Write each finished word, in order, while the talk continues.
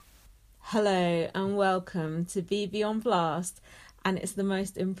Hello and welcome to BB on Blast, and it's the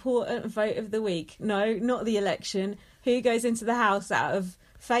most important vote of the week. No, not the election. Who goes into the house out of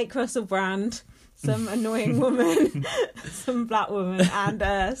fake Russell Brand, some annoying woman, some black woman,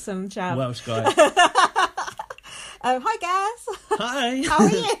 and some chap. Welsh guy. Hi guys. Hi. How are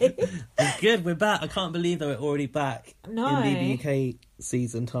you? It's good, we're back. I can't believe that we're already back No. in BB UK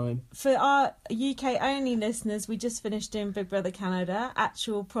season time. For our UK only listeners, we just finished doing Big Brother Canada,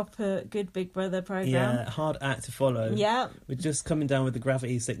 actual proper good Big Brother programme. Yeah, hard act to follow. Yeah. We're just coming down with the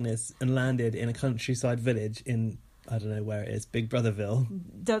gravity sickness and landed in a countryside village in, I don't know where it is, Big Brotherville.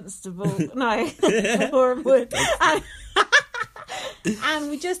 Dunstable. No. Horrible. And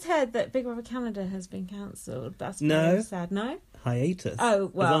we just heard that Big Brother Canada has been cancelled. That's very sad. No? Hiatus.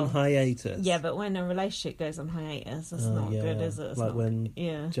 Oh, well. It's on hiatus. Yeah, but when a relationship goes on hiatus, that's not good, is it? It's like not when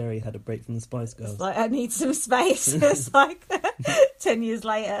good. Jerry had a break from the Spice Girls. It's like, I need some space. It's like 10 years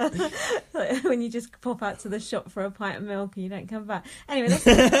later, like when you just pop out to the shop for a pint of milk and you don't come back. Anyway,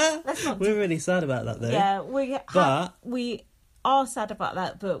 let's not... We're really sad about that, though. Yeah, we are sad about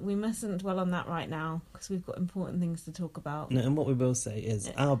that, but we mustn't dwell on that right now because we've got important things to talk about. No, and what we will say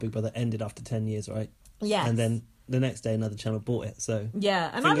is our Big Brother ended after 10 years, right? Yes. And then the next day another channel bought it, so yeah,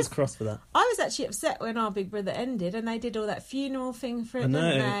 and fingers crossed for that. I was actually upset when our Big Brother ended and they did all that funeral thing for it, I know,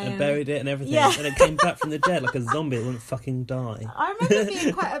 didn't they? and buried it and everything, Yeah. and it came back from the dead like a zombie. It wouldn't fucking die. I remember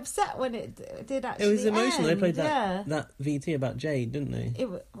being quite upset when it did actually It was emotional. They end. played Yeah. that VT about Jade, didn't they? It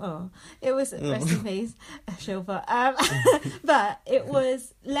was rest in peace, Shilpa. But it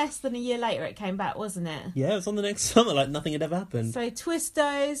was less than a year later it came back, wasn't it? Yeah, it was on the next summer, like nothing had ever happened. So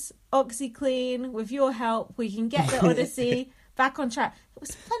Twistos, OxyClean, with your help, we can get the Odyssey back on track. We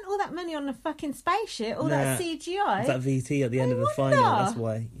spent all that money on the fucking spaceship, all that CGI. It's that VT at the end of the wonder. final, that's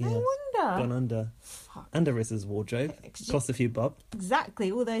why. Yeah. No wonder. Gone under. Fuck. And Arissa's wardrobe. Cost a few bob.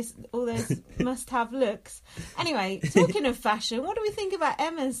 Exactly, all those must-have looks. Anyway, talking of fashion, what do we think about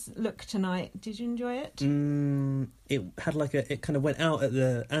Emma's look tonight? Did you enjoy it? It had it kind of went out at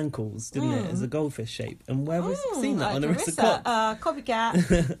the ankles, didn't it? As a goldfish shape. And where was seen that on Arissa Cox?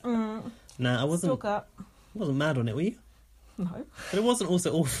 Copycat. Nah, I wasn't mad on it, were you? No. But it wasn't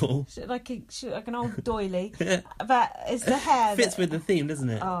also awful. Like an old doily. But it's the hair. Fits with the theme, doesn't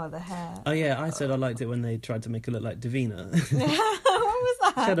it? Oh, the hair. Oh, yeah, I said I liked it when they tried to make her look like Davina. What was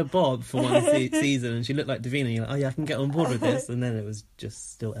that? She had a bob for one season and she looked like Davina. You're like, oh, yeah, I can get on board with this. And then it was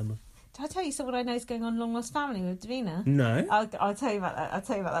just still Emma. Did I tell you someone I know is going on Long Lost Family with Davina? No. I'll tell you about that. I'll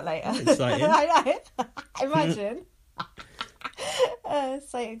tell you about that later. Exciting. I know. Imagine.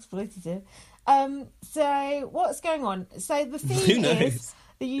 So exploitative. So what's going on? So the theme is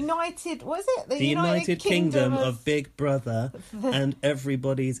the United. What is it? The United Kingdom of Big Brother, and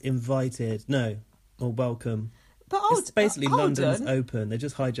everybody's invited. No, or welcome. But It's basically London's on. open. They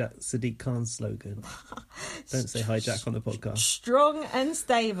just hijacked Sadiq Khan's slogan. Don't say hijack on the podcast. Strong and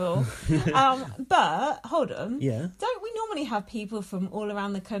stable. But hold on. Yeah. Don't we normally have people from all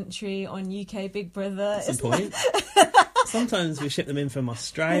around the country on UK Big Brother? That's the point. Sometimes we ship them in from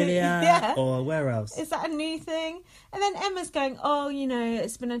Australia or where else. Is that a new thing? And then Emma's going, oh,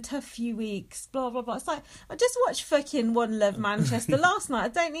 it's been a tough few weeks, blah, blah, blah. It's like, I just watched fucking One Love Manchester last night. I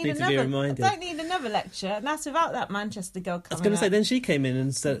don't need another lecture. And that's without that Manchester girl coming I was going to say, then she came in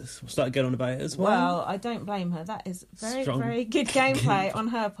and started going on about it as well. Well, I don't blame her. That is very good gameplay on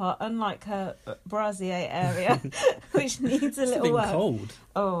her part, unlike her brassiere area, which needs a little work. Cold.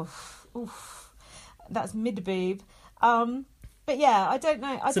 Oh, oof. That's mid-boob. But yeah, I don't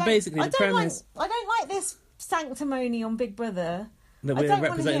know. Basically, the premise... I don't like this sanctimony on Big Brother. That we're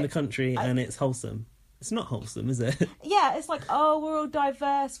representing the country and it's wholesome. It's not wholesome, is it? Yeah, it's like, oh, we're all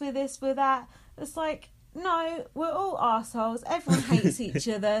diverse, we're this, we're that. It's like, no, we're all arseholes. Everyone hates each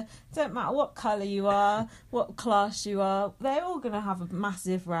other. Don't matter what colour you are, what class you are. They're all going to have a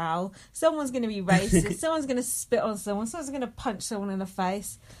massive row. Someone's going to be racist. Someone's going to spit on someone. Someone's going to punch someone in the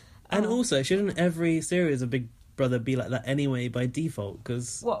face. And also, shouldn't every series of Big Brother be like that anyway by default?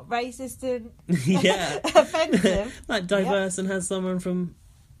 Because what, racist and offensive? Like diverse and has someone from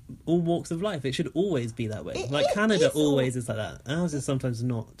all walks of life. It should always be that way. Canada always is like that. Ours is sometimes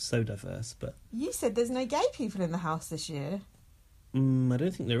not so diverse, but you said there's no gay people in the house this year. I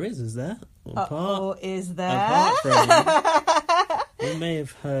don't think there is there? Or is there? Apart from, we may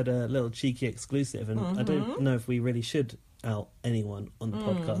have heard a little cheeky exclusive, and I don't know if we really should out anyone on the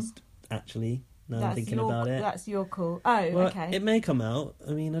podcast. Actually, now I'm thinking about it. That's your call. Oh, well, okay. It may come out.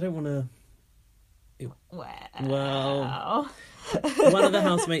 I mean, I don't want to. Well, one of the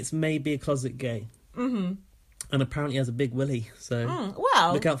housemates may be a closet gay. Mm-hmm. And apparently has a big willy, so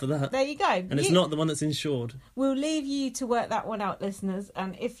look out for that. There you go. And it's not the one that's insured. We'll leave you to work that one out, listeners.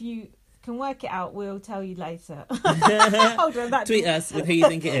 And if you can work it out. We'll tell you later. Hold on, tweet us with who you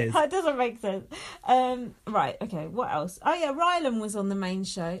think it is. That doesn't make sense. Right, okay, what else? Oh yeah, Rylan was on the main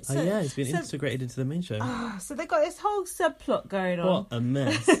show. So, he's been integrated into the main show. So they've got this whole subplot going on. What a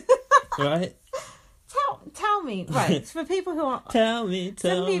mess. Right? Tell me, right, for people who aren't... Tell me.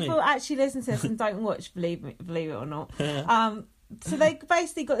 Some people actually listen to this and don't watch, believe it or not. So they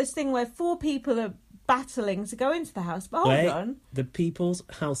basically got this thing where 4 people are battling to go into the house. But hold on. The people's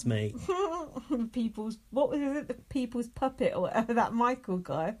housemate. What was it? The people's puppet or whatever, that Michael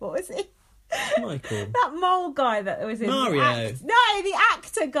guy. What was he? Michael. That mole guy that was in Mario. the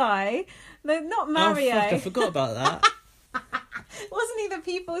actor guy. No, not Mario. Oh, fuck, I forgot about that. Wasn't he the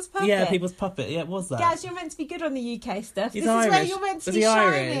people's puppet? Yeah, people's puppet. Yeah, it was that. Guys, you're meant to be good on the UK stuff. He's this Irish. Is where you're meant to be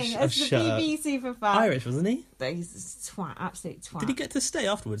shining as the PB super fan. Irish, wasn't he? But he's a twat, absolute twat. Did he get to stay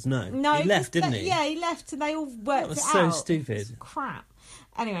afterwards? No. He left, didn't he? Yeah, he left and they all worked it out. That was so stupid. It's crap.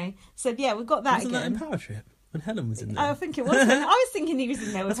 Anyway, so yeah, we've got that Wasn't again. that in Power Trip? When Helen was in there. I think it was. I was thinking he was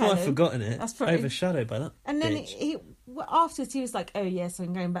in there with That's Helen. why I've forgotten it. That's probably... Overshadowed by that. And then bitch. afterwards he was like, "Oh yes,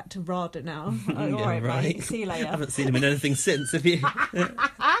 I'm going back to RADA now." Oh, yeah, all right, right. mate. See you later. I haven't seen him in anything since, have you?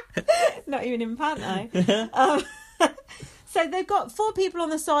 Not even in Panto. So they've got 4 people on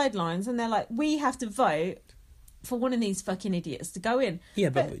the sidelines, and they're like, "We have to vote for one of these fucking idiots to go in." Yeah,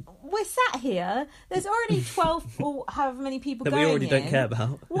 but we're sat here. There's already 12 or however many people that going in. we already don't care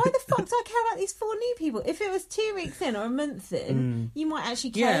about. Why the fuck do I care about these 4 new people? If it was 2 weeks in or a month in, you might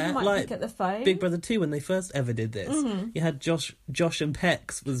actually care. Yeah, you might like pick up the phone. Big Brother 2, when they first ever did this, you had Josh and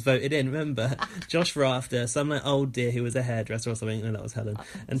Pex was voted in, remember? Josh Rafter, some like old dear who was a hairdresser or something, no, that was Helen,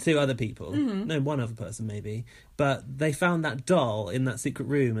 and 2 other people. No, 1 other person maybe. But they found that doll in that secret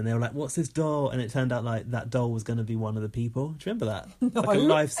room and they were like, "What's this doll?" And it turned out like that doll was going to be one of the people. Do you remember that? No. Like a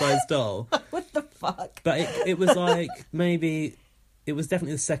life-size doll. What the fuck? But it was like maybe... It was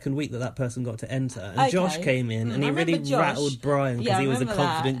definitely the second week that person got to enter. And Josh came in and he really rattled Brian because he was a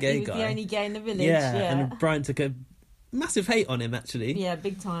confident gay guy. He was the only gay in the village. Yeah, yeah, and Brian took a massive hate on him, actually. Yeah,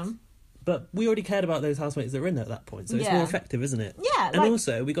 big time. But we already cared about those housemates that were in there at that point, so it's more effective, isn't it? Yeah. And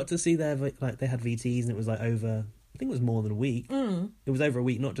also, we got to see their, like, they had VTs and it was like over, I think it was more than a week. It was over a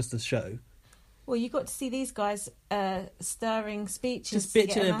week, not just a show. Well, you got to see these guys stirring speeches. Just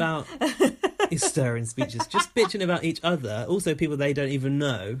bitching about... stirring speeches. Just bitching about each other. Also, people they don't even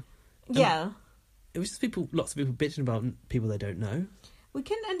know. Yeah. It was just lots of people bitching about people they don't know. We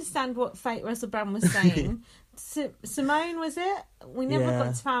couldn't understand what Fate Russell Brand was saying. Simone, was it? We never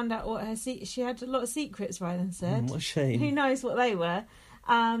got to find out what she had a lot of secrets, Rylan said. What a shame. Who knows what they were?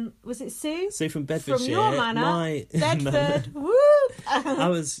 Was it Sue? Sue from Bedfordshire. From your manor. Bedford. Woo! I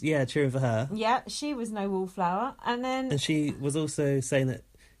was, cheering for her. Yeah, she was no wallflower. And she was also saying that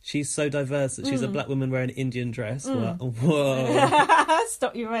she's so diverse that she's a black woman wearing an Indian dress. Whoa.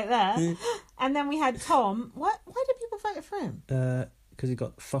 Stop you right there. And then we had Tom. Why did people vote for him? Because he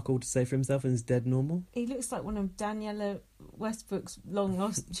got fuck all to say for himself and is dead normal. He looks like one of Daniela Westbrook's long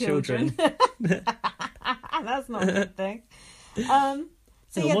lost children. That's not a good thing. Hang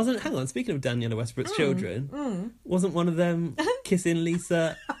on, speaking of Daniela Westbrook's children, wasn't one of them kissing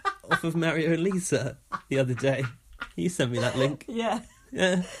Lisa off of Mario and Lisa the other day? You sent me that link. Yeah.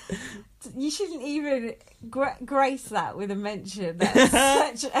 Yeah. You shouldn't even grace that with a mention. That's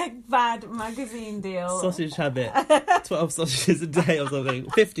such a bad magazine deal. Sausage habit. 12 sausages a day or something.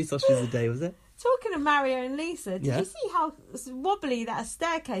 50 sausages a day, was it? Talking of Mario and Lisa, did you see how wobbly that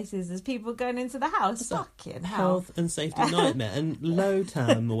staircase is as people going into the house? Fucking hell. Health and safety nightmare. And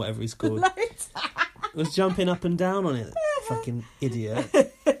Lotam, or whatever he's called, was jumping up and down on it. Fucking idiot.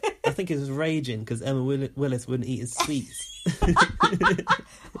 I think he was raging because Emma Willis wouldn't eat his sweets.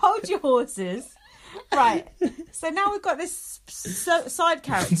 Hold your horses. Right. So now we've got this side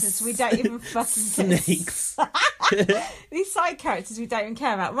characters we don't even fucking snakes. These side characters we don't even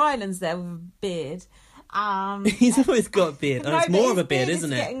care about. Rylan's there with a beard. He's always got a beard. It's more of a beard,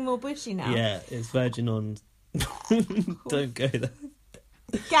 isn't it? It's getting more bushy now. Yeah, it's virgin on. Don't go there.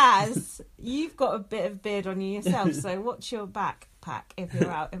 Gaz, you've got a bit of beard on you yourself, so watch your backpack if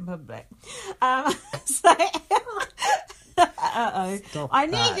you're out in public. I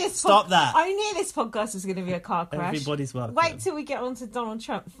knew this podcast was going to be a car crash. Everybody's welcome. Wait till we get on to Donald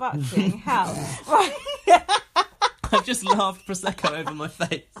Trump. Fucking hell. Right. I've just laughed Prosecco over my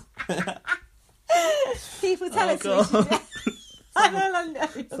face. People tell us we should do...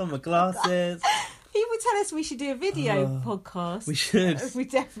 Some of my glasses. People tell us we should do a video podcast. We should. We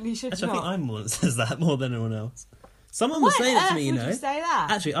definitely should. Actually, I think I'm the one that says that more than anyone else. Someone was saying it to me, you know. Would you say that?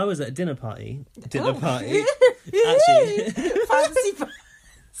 Actually, I was at a dinner party. Actually, fancy.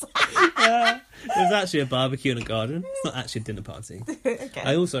 house. It was actually a barbecue in a garden. It's not actually a dinner party. Okay.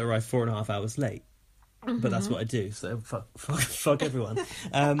 I also arrived 4.5 hours late. But that's what I do, so fuck everyone.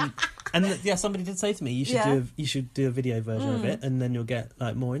 Somebody did say to me, you should do a video version of it, and then you'll get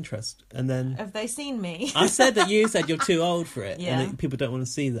like more interest. And then have they seen me? I said that you said you're too old for it, yeah. and people don't want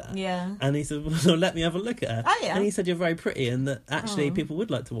to see that. Yeah. And he said, well, let me have a look at her. Oh yeah. And he said you're very pretty, and that actually people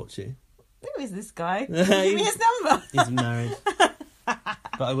would like to watch you. Who is this guy? Give me his number. He's married,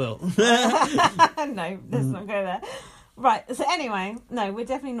 but I will. No, let's not go there. Right. So anyway, no, we're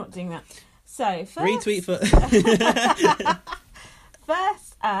definitely not doing that. So retweet for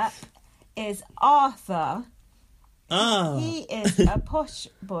first up is Arthur. Oh, he is a posh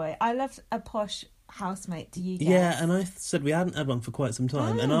boy. I love a posh housemate. Do you guess? Yeah, and I said we hadn't had one for quite some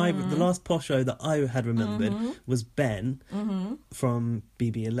time. And the last posh show that I had remembered was Ben from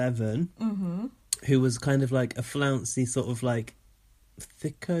BB11, who was kind of like a flouncy sort of like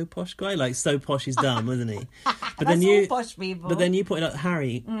thicko posh guy, like so posh he's dumb, wasn't he? But then all posh people. But then you pointed out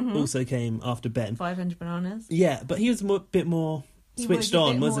Harry also came after Ben. 500 Bananas. Yeah, but he was a bit more switched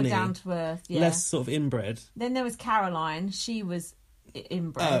on, wasn't he? Down to earth, yeah. Less sort of inbred. Then there was Caroline. She was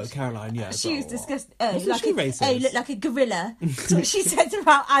inbred. Oh, Caroline, yeah. She was disgusting. Wasn't she racist? Oh, you look like a gorilla. That's what she said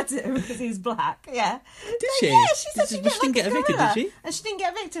about Adam because he's black. Yeah. Did she? Yeah, she said she didn't get evicted, did she? And she didn't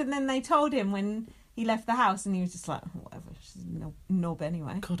get evicted, and then they told him when he left the house, and he was just like, whatever, she's a knob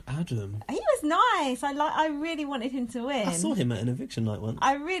anyway. God, Adam. He was nice. I really wanted him to win. I saw him at an eviction night once.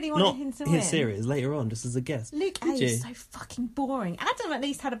 I really wanted him to win. Not his series, later on, just as a guest. Luke A is so fucking boring. Adam at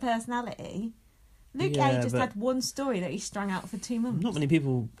least had a personality. Luke A just had one story that he strung out for 2 months. Not many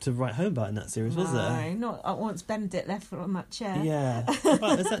people to write home about in that series, was there? No, not once Benedict left from that chair. Yeah.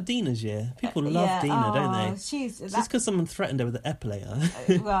 Well, is that Dina's year? People love Dina, don't they? Just because someone threatened her with an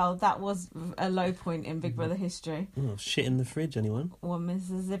epilator. Well, that was a low point in Big Brother history. Oh, shit in the fridge, anyone? One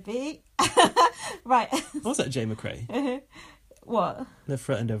Mississippi. Right. Was that Jay McRae? What? They're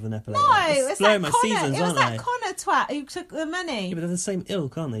threatened over an epilator. No, it's that my Connor. seasons, it was aren't that they? Connor twat who took the money. Yeah, but they're the same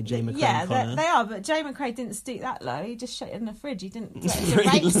ilk, aren't they? Jay McRae and Connor. Yeah, they are, but Jay McRae didn't stoop that low. He just shut it in the fridge. He didn't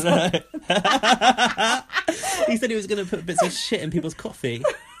threaten to rape. He said he was going to put bits of shit in people's coffee.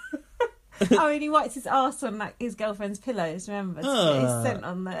 And he wiped his arse on like his girlfriend's pillows, remember? His scent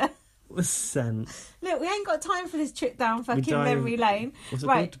on there. Was scent. Look, we ain't got time for this trip down fucking memory lane. What's it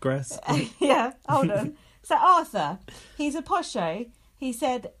called? Digress. Yeah, hold on. So Arthur, he's a posho. He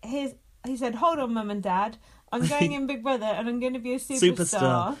said, hold on, Mum and Dad. I'm going in Big Brother and I'm going to be a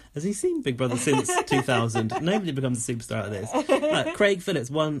superstar. Has he seen Big Brother since 2000? Nobody becomes a superstar at this. Like, Craig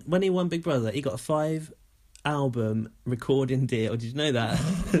Phillips when he won Big Brother, he got a 5-album recording deal. Did you know that?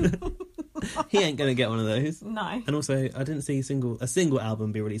 He ain't going to get one of those. No. And also, I didn't see a single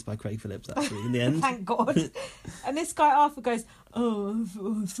album be released by Craig Phillips, actually, in the end. Thank God. And this guy, Arthur, goes, I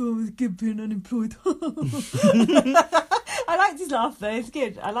thought I was good being unemployed. I liked his laugh, though. It's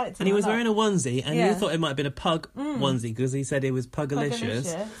good. I liked it. And he was wearing a onesie, and you thought it might have been a pug onesie, because he said it was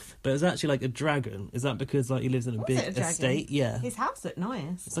Pugalicious. But it was actually like a dragon. Is that because like he lives in a big estate? Yeah. His house looked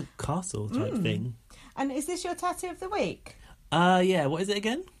nice. It's like a castle type thing. And is this your tattoo of the week? Yeah. What is it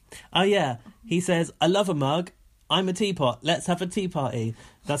again? Oh, yeah. He says, I love a mug. I'm a teapot. Let's have a tea party.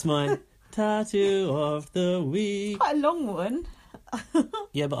 That's my tattoo of the week. Quite a long one.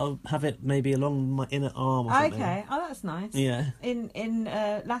 Yeah, but I'll have it maybe along my inner arm or something. Okay. Oh, that's nice. Yeah. In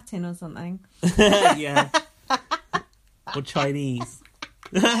Latin or something. Yeah. Or Chinese.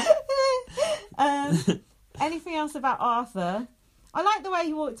 Anything else about Arthur? I like the way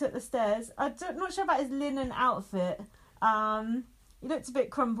he walked up the stairs. I'm not sure about his linen outfit. He looked a bit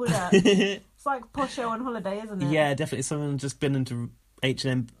crumpled up. It's like Posho on holiday, isn't it? Yeah, definitely. Someone just been into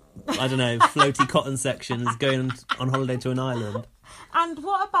H&M, I don't know, floaty cotton sections, going on holiday to an island. And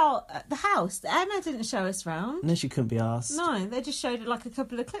what about the house? Emma didn't show us round. No, she couldn't be asked. No, they just showed like a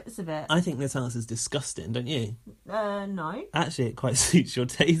couple of clips of it. I think this house is disgusting, don't you? No. Actually, it quite suits your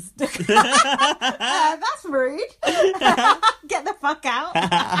taste. That's rude. Get the fuck out.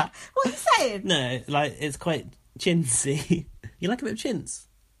 What are you saying? No, like, it's quite chintzy. You like a bit of chintz?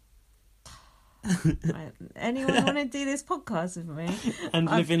 Right. Anyone want to do this podcast with me? And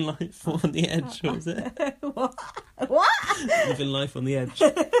living life on the edge, what was it? What? Living life on the edge.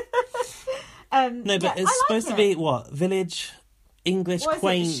 No, but it's supposed to be, what? Village, English,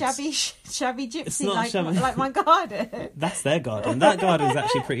 quaint. Shabby gypsy, it's not shabby. Like my garden. That's their garden. That garden is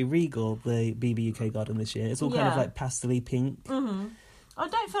actually pretty regal, the BB UK garden this year. It's all kind of like pastel-y pink. Mm-hmm. I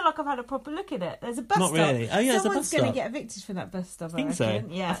don't feel like I've had a proper look at it. There's a bus stop. Not really. Oh, yeah, there's a bus Someone's going stop. to get evicted from that bus stop, I think so.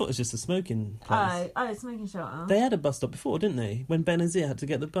 Yeah. I thought it was just a smoking place. Oh, smoking shelter. They had a bus stop before, didn't they? When Benazir had to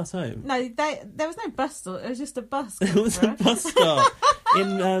get the bus home. No, there was no bus stop. It was just a bus. It was a bus stop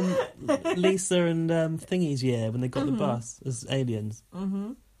in Lisa and Thingy's year when they got the bus as aliens.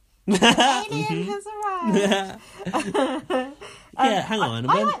 Mm-hmm. Alien has arrived. Yeah, hang on.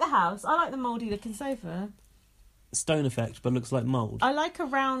 I like the house. I like the mouldy looking sofa. Stone effect, but looks like mould. I like a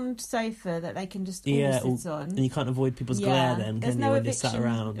round sofa that they can just all sit on. And you can't avoid people's glare then, There's can no you, when you're sat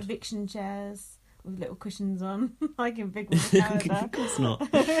around? eviction chairs with little cushions on, like in Big Brother. Of course not.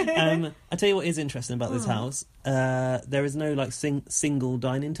 I tell you what is interesting about this house. There is no like single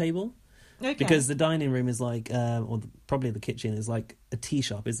dining table. Okay. Because the dining room is like, probably the kitchen is like a tea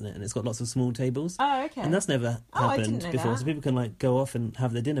shop, isn't it? And it's got lots of small tables. Oh, okay. And that's never happened before. That. So people can like go off and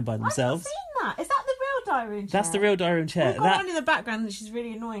have their dinner by themselves. I've not seen that. Is that the real diary room chair? That's the real diary room chair. We've got one in the background which is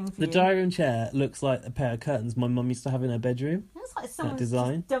really annoying for you. The diary room chair looks like a pair of curtains my mum used to have in her bedroom. It looks like someone just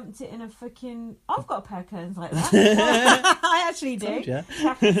dumped it in a fucking... I've got a pair of curtains like that. I actually do. Told ya.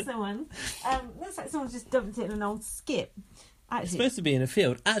 Someone. Looks like someone's just dumped it in an old skip. Actually. It's supposed to be in a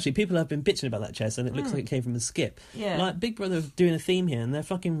field. Actually, people have been bitching about that chair, saying it looks like it came from a skip. Yeah. Like, Big Brother doing a theme here, and they're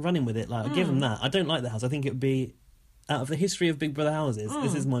fucking running with it. Like, I'll give them that. I don't like the house. I think it would be... Out of the history of Big Brother houses,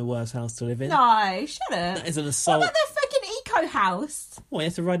 this is my worst house to live in. No, shut up. That is an assault. What about the fucking eco house? What, you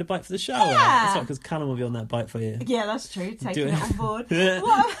have to ride a bike for the shower? Yeah. It's not because Callum will be on that bike for you. Yeah, that's true. Taking it. it on board.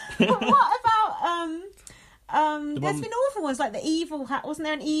 What about... there's been awful ones like the evil house. Wasn't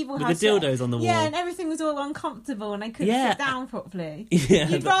there an evil with house? The dildos on the wall. Yeah, and everything was all uncomfortable and they couldn't sit down properly. Yeah,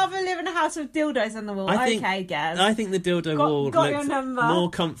 You'd rather live in a house with dildos on the wall. Okay, Gaz. I think the dildo wall looks more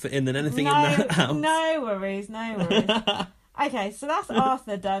comforting than anything in that house. No worries. Okay, so that's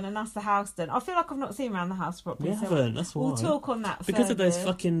Arthur done and that's the house done. I feel like I've not seen around the house properly. We haven't, that's why. We'll talk on that because further. of those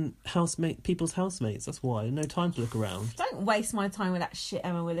fucking people's housemates, that's why. No time to look around. Don't waste my time with that shit,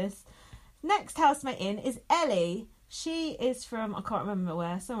 Emma Willis. Next housemate in is Ellie. She is from, I can't remember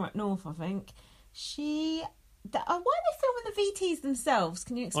where, somewhere up north, I think. Why are they filming the VTs themselves?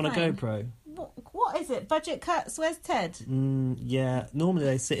 Can you explain? On a GoPro. What is it? Budget cuts? Where's Ted? Yeah. Normally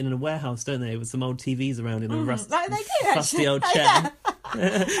they sit in a warehouse, don't they, with some old TVs around in a rusty old chair.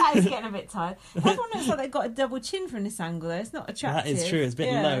 That is getting a bit tired. Everyone looks like they've got a double chin from this angle, though. It's not attractive. That is true. It's a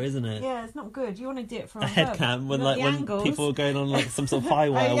bit low, isn't it? Yeah, it's not good. You want to do it from a head cam when people are going on like some sort of high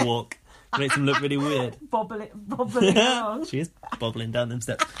wire walk. Makes them look really weird. Bobbling along. She is bobbling down them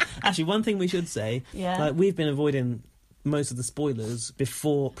steps. Actually, one thing we should say, like we've been avoiding most of the spoilers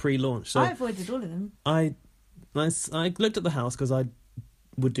before pre-launch. So I avoided all of them. I looked at the house because I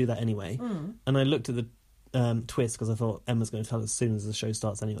would do that anyway, and I looked at the twist because I thought Emma's going to tell us as soon as the show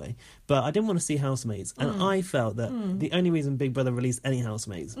starts anyway. But I didn't want to see housemates, and I felt that the only reason Big Brother released any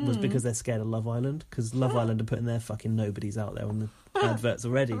housemates was because they're scared of Love Island, because Love Island are putting their fucking nobodies out there on the adverts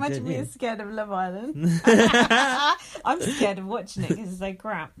already. Imagine being scared of Love Island. I'm scared of watching it because it's so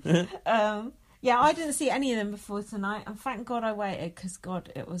crap. Yeah, I didn't see any of them before tonight, and thank God I waited, because God,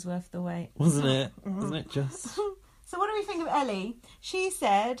 it was worth the wait. Wasn't it? Wasn't it just? So what do we think of Ellie? She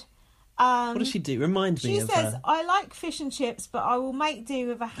said... what does she do? Remind me of her. She says, I like fish and chips, but I will make do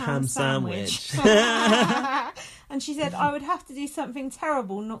with a ham sandwich. And she said, I would have to do something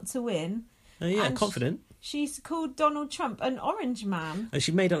terrible not to win. Oh, yeah, and confident. She's called Donald Trump an orange man. Oh,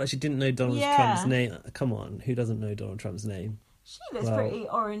 she made out like she didn't know Donald Trump's name. Come on, who doesn't know Donald Trump's name? She looks pretty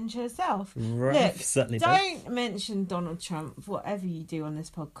orange herself. Right, look, certainly don't mention Donald Trump, whatever you do on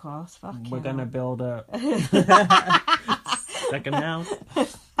this podcast. We're going to build a second house.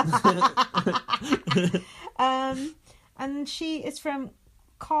 And she is from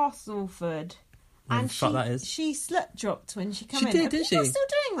Castleford. And she slut dropped when she came in. Did she? Are still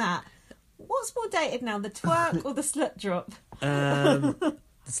doing that? What's more dated now, the twerk or the slut drop? The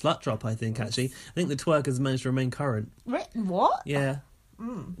slut drop, I think, actually. I think the twerk has managed to remain current. What? Yeah.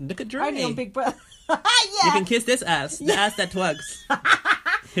 Look at Dre. Only on Big Brother. Yeah. You can kiss this ass. The ass that twerks.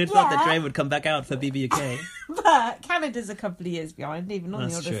 Who'd thought that Dre would come back out for BBUK? But Canada's a couple of years behind, even on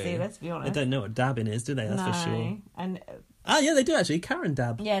the Odyssey, let's be honest. They don't know what dabbing is, do they? That's for sure. And yeah, they do actually. Karen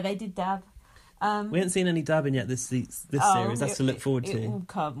dab. Yeah, they did dab. We haven't seen any dabbing yet this series. That's to look forward to. It will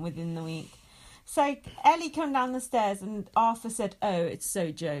come within the week. So Ellie came down the stairs and Arthur said, "Oh, it's so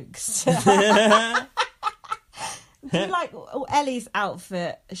jokes." Do you like Ellie's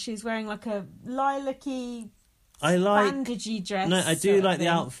outfit? She's wearing like a lilac-y, bandagey dress. No, I do like the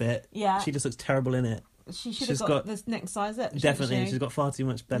outfit. Yeah. She just looks terrible in it. She should have got the next size up. Definitely, she's got far too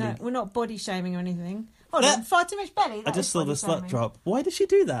much belly. No, we're not body shaming or anything. Hold on, far too much belly. I just saw the slut drop. Why did she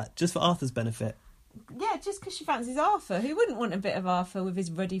do that? Just for Arthur's benefit? Yeah, just because she fancies Arthur. Who wouldn't want a bit of Arthur with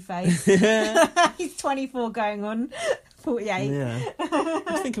his ruddy face? He's 24 going on 48. Yeah. I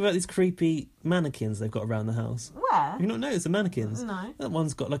was thinking about these creepy mannequins they've got around the house. Where? Have you not noticed the mannequins? No. That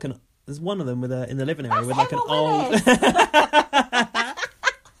one's got like there's one of them with in the living area with That's like Emma an old...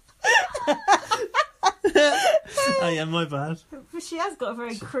 Oh yeah, my bad. She has got a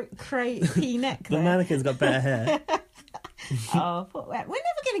very creepy neck there. The mannequin's got better hair. Oh, we're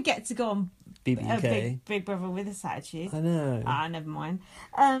never going to get to go on BBUK. Big Brother with us, actually. I know. Never mind.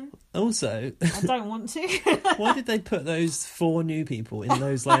 Also, I don't want to. Why did they put those 4 new people in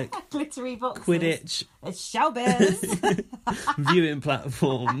those like glittery boxes? Quidditch, it's showbiz viewing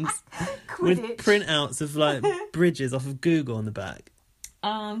platforms with printouts of like bridges off of Google on the back?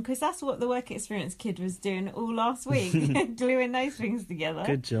 Because that's what the work experience kid was doing all last week, gluing those things together.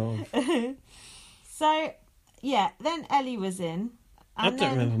 Good job. So, yeah, then Ellie was in. I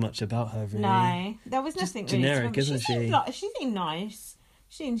don't remember much about her, really. No, there was nothing just generic, really. Isn't she? She seemed nice.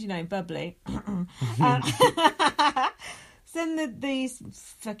 She seemed, bubbly. So then these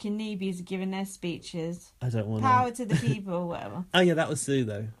fucking newbies are giving their speeches. I don't want Power to the people, whatever. Oh, yeah, that was Sue,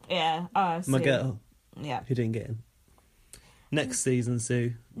 though. Yeah. Sue. My girl. Yeah. Who didn't get in. Next season,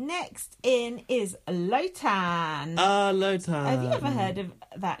 Sue. Next in is Lotan. Lotan. Have you ever heard of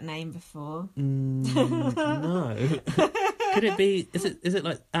that name before? No. Could it be... Is it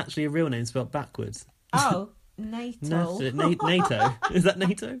like actually a real name spelled backwards? Oh, NATO. NATO. Is that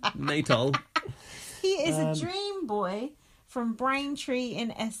NATO? NATO. He is a dream boy from Braintree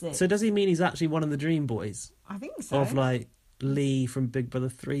in Essex. So does he mean he's actually one of the dream boys? I think so. Of like Lee from Big Brother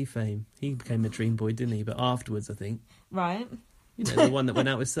 3 fame. He became a dream boy, didn't he? But afterwards, I think. Right. You know, the one that went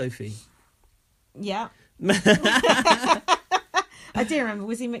out with Sophie. Yeah. I do remember.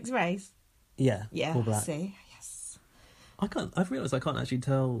 Was he mixed race? Yeah. Yeah. All black. See, yes. I've realised I can't actually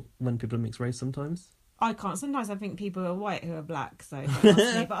tell when people are mixed race sometimes. I can't. Sometimes I think people are white who are black, so don't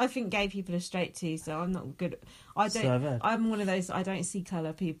ask me. But I think gay people are straight too, so I'm not good. I'm one of those. I don't see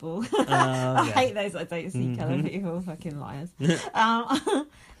colour people. I hate those. I don't see colour people. Fucking liars.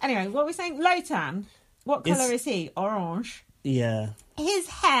 Anyway, what were we saying? Lotan. What colour is he? Orange. Yeah. His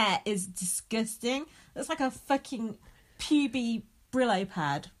hair is disgusting. It's like a fucking puby Brillo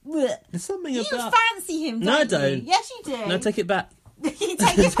pad. There's something you about... fancy him, don't No, I don't. you? Yes, you do. No, take it back. You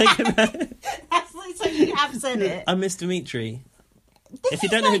take it back. That's so you have said it. I miss Dimitri. If you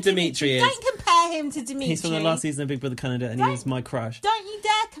don't know who Dimitri is... Don't compare him to Dimitri. He's from the last season of Big Brother Canada and he was my crush. Don't you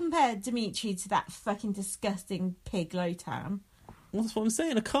dare compare Dimitri to that fucking disgusting pig Lotan. Well, that's what I'm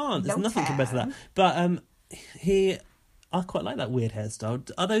saying. I can't. There's nothing compared to that. But I quite like that weird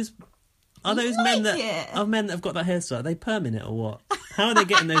hairstyle. Are those men that have got that hairstyle? Are they perming it or what? How are they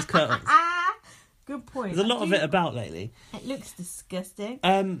getting those curls? Good point. There's a lot of it about lately. It looks disgusting.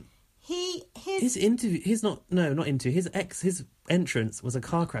 His entrance was a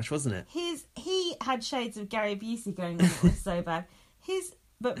car crash, wasn't it? He had shades of Gary Busey going on. It was so bad.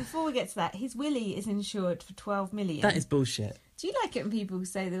 But before we get to that, his willy is insured for 12 million. That is bullshit. Do you like it when people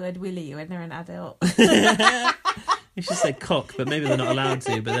say the word willy when they're an adult? You should say cock, but maybe they're not allowed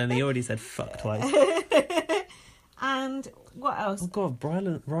to. But then he already said fuck twice. And what else? Oh God,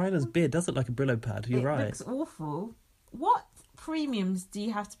 Rylan's beard does look like a Brillo pad. You're right. It looks awful. What premiums do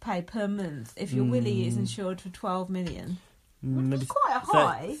you have to pay per month if your willy is insured for 12 million? Maybe quite a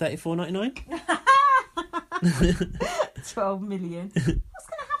high. $34.99. 12 million. What's going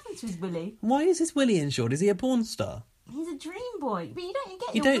to happen to his willy? Why is his willy insured? Is he a porn star? He's a dream boy, but you don't you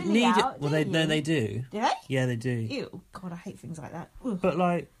your don't willy need out, it. Well, do they do. Do they? Yeah, they do. Ew, God, I hate things like that. Ugh. But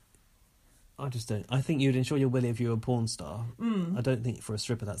like, I just don't. I think you'd insure your willy if you were a porn star. I don't think for a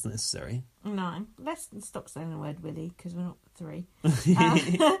stripper that's necessary. No, let's stop saying the word willy because we're not 3.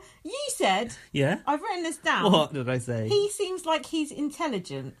 You said. Yeah. I've written this down. What did I say? He seems like he's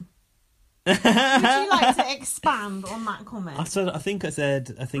intelligent. Would you like to expand on that comment? I think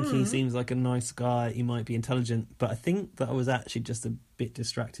he seems like a nice guy. He might be intelligent, but I think that I was actually just a bit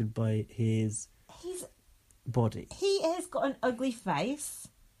distracted by his body. He has got an ugly face.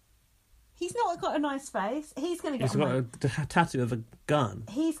 He's not got a nice face. He's going to get. He's got a tattoo of a gun.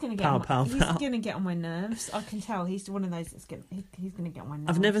 He's going to get. He's going to get on my nerves. I can tell. He's one of those that's he's going to get on my nerves.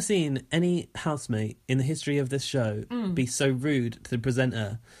 I've never seen any housemate in the history of this show be so rude to the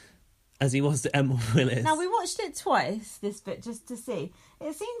presenter as he was to Emma Willis. Now, we watched it twice, this bit, just to see.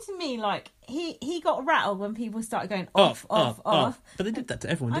 It seemed to me like he got rattled when people started going off. But they did that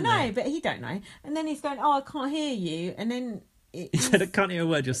to everyone, didn't they? I know, but he don't know. And then he's going, I can't hear you. And then... He said, I can't hear a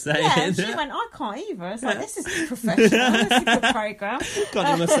word you're saying. Yeah, and she went, I can't either. I was like, this is professional. This is a good programme. Can't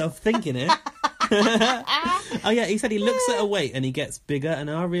hear myself thinking it. Oh yeah, he said he looks at a weight and he gets bigger, and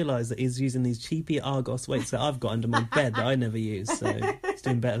I realise that he's using these cheapy Argos weights that I've got under my bed that I never use, so he's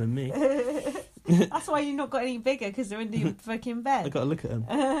doing better than me. That's why you've not got any bigger, because they're under your fucking bed. I've got to look at them.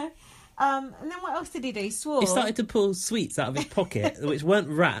 And then what else did he do? He swore. He started to pull sweets out of his pocket, which weren't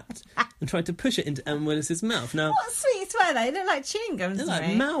wrapped, and tried to push it into Emma Willis's mouth. Now, what sweets were they? They look like chewing gums to like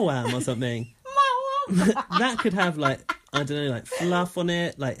me. Mawam or something. Mawam! That could have, like, I don't know, like fluff on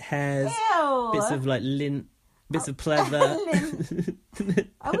it, like hairs, Ew. bits of like lint, bits of pleather.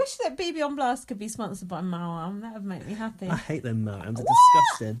 I wish that BB on Blast could be sponsored by Mawam. That would make me happy. I hate them Mawams. They're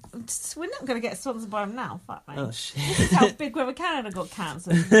disgusting. We're not going to get sponsored by them now. Fuck me. Oh shit! This is how Big Brother Canada got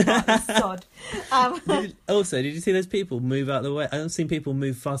cancelled. Sod. Also, did you see those people move out of the way? I haven't seen people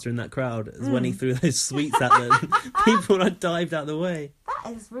move faster in that crowd as when he threw those sweets at them. People like dived out of the way.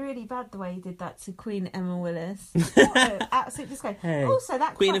 That is really bad the way he did that to Queen Emma Willis. Absolute disgrace. Hey, also,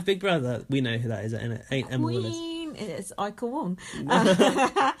 that Queen of Big Brother, we know who that is, ain't it? Ain't Emma Willis. It's Ika Wong.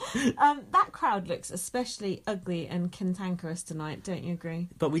 That crowd looks especially ugly and cantankerous tonight, don't you agree?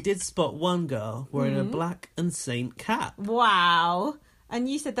 But we did spot one girl wearing a black and Saint cap. Wow. And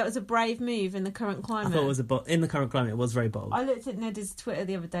you said that was a brave move in the current climate. I thought it was in the current climate, it was very bold. I looked at Neda's Twitter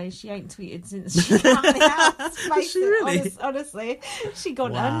the other day. She ain't tweeted since she came out of the house. She really? Honestly, she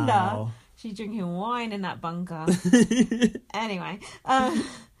gone under. She's drinking wine in that bunker. Anyway,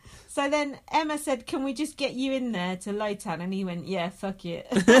 so then Emma said, "Can we just get you in there to Lowtown?" And he went, "Yeah, fuck it."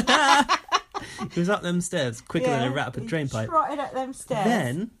 He was up them stairs quicker than a rat up a drain pipe. Trotted up them stairs.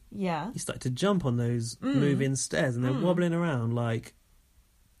 Then he started to jump on those moving stairs, and they're wobbling around like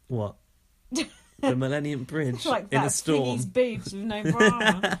what? The Millennium Bridge like in that a storm. His boobs with no bra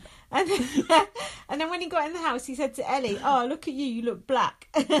on. And then when he got in the house, he said to Ellie, "Oh, look at you, you look black."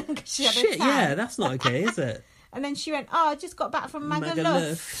 Shit, yeah, that's not okay, is it? And then she went, "Oh, I just got back from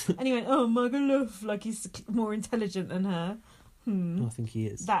Magaluf." And he went, "Oh, Magaluf," like he's more intelligent than her. I think he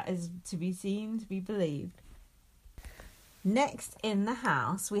is. That is to be seen, to be believed. Next in the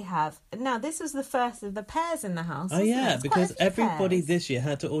house we have... Now, this was the first of the pairs in the house. Oh, yeah, because everybody pairs this year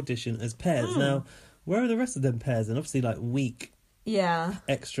had to audition as pairs. Now, where are the rest of them pairs? And obviously, like, weak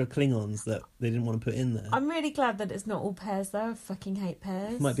extra Klingons that they didn't want to put in there. I'm really glad that it's not all pairs, though. I fucking hate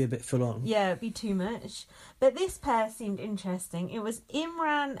pairs. Might be a bit full on. Yeah, it'd be too much. But this pair seemed interesting. It was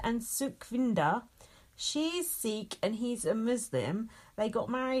Imran and Sukhvinder. She's Sikh and he's a Muslim. They got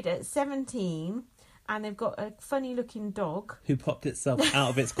married at 17... And they've got a funny-looking dog. Who popped itself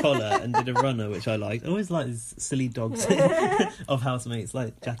out of its collar and did a runner, which I liked. I always like these silly dogs of housemates,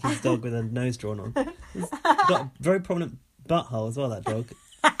 like Jackie's dog with a nose drawn on. It's got a very prominent butthole as well, that dog.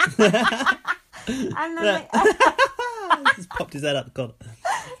 And then just popped his head up the collar.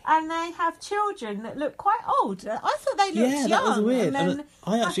 And they have children that look quite old. I thought they looked young. Yeah, that was weird. And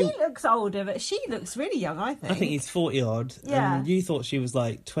then, he looks older, but she looks really young, I think. I think he's 40-odd. Yeah. And you thought she was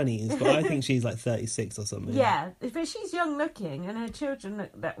like 20s, but I think she's like 36 or something. Yeah, but she's young-looking, and her children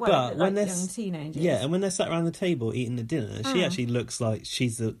look that well, like young teenagers. Yeah, and when they're sat around the table eating the dinner, she actually looks like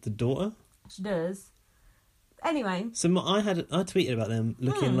she's the daughter. She does. Anyway. So I tweeted about them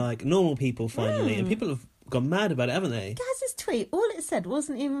looking like normal people finally, and people have gone mad about it, haven't they? Gaz's tweet, all it said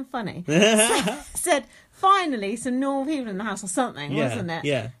wasn't even funny. Said, finally, some normal people in the house or something, wasn't it?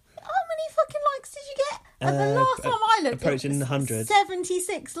 Yeah. How many fucking likes did you get? And the last time I looked, approaching 100.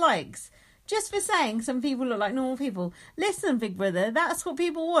 76 likes. Just for saying some people look like normal people. Listen, Big Brother, that's what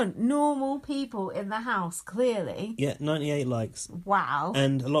people want. Normal people in the house, clearly. Yeah, 98 likes. Wow.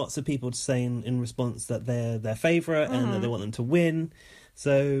 And lots of people saying in response that they're their favourite and that they want them to win.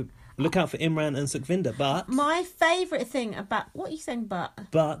 So look out for Imran and Sukhvinder. But my favourite thing about... What are you saying, but?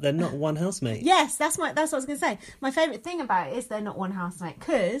 But they're not one housemate. Yes, that's what I was going to say. My favourite thing about it is they're not one housemate,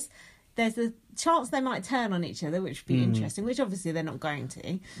 because there's a chance they might turn on each other, which would be interesting, which obviously they're not going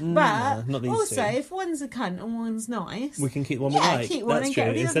to. But also, if one's a cunt and one's nice... We can keep one we like. Keep one. That's true.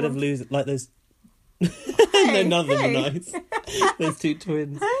 Instead of losing... Like those... Hey, none of them are nice. Those two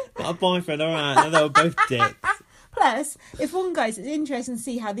twins. Got a boyfriend, alright. They were both dicks. Plus, if one goes, it's interesting to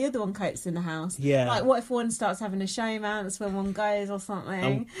see how the other one copes in the house. Yeah. Like, what if one starts having a showmance when one goes or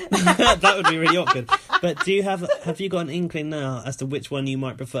something? That would be really awkward. But have you got an inkling now as to which one you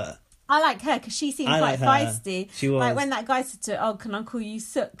might prefer? I like her because she seemed quite feisty. She was. Like when that guy said to her, "Oh, can I call you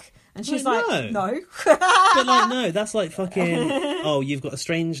Sook?" And she was like, "No." But like, no, that's like fucking. Oh, you've got a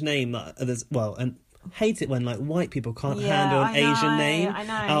strange name. And hate it when like white people can't handle an Asian name. I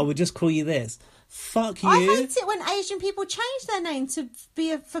know. Oh, we'll just call you this. Fuck you. I hate it when Asian people change their name to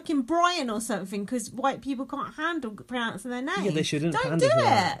be a fucking Brian or something because white people can't handle pronouncing their name. Yeah, they shouldn't. Don't do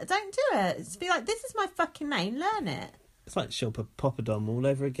it. Don't do it. Just be like, this is my fucking name. Learn it. It's like Shilpa Poppadom all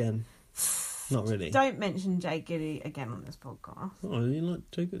over again. Not really. Don't mention Jay Goody again on this podcast. Oh, you like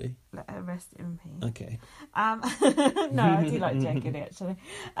Jay Goody? Let her rest in peace. Okay. No, I do like Jay Goody, actually.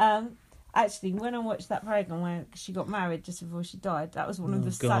 Actually, when I watched that programme where she got married just before she died, that was one of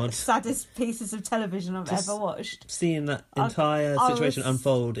the saddest pieces of television I've ever watched. Seeing that entire situation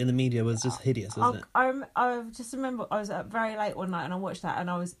unfold in the media was just hideous, wasn't it? I just remember I was up very late one night and I watched that and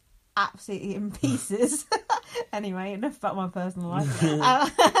I was absolutely in pieces. Anyway, enough about my personal life.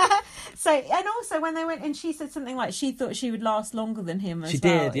 So, and also when they went and she said something like she thought she would last longer than him as well. She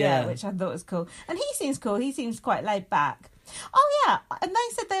did, yeah. Which I thought was cool. And he seems cool. He seems quite laid back. Oh, yeah. And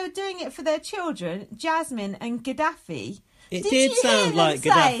they said they were doing it for their children, Jasmine and Gaddafi. It did sound like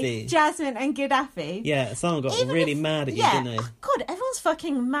Gaddafi. Jasmine and Gaddafi. Yeah, someone got really mad at you, didn't they? God, everyone's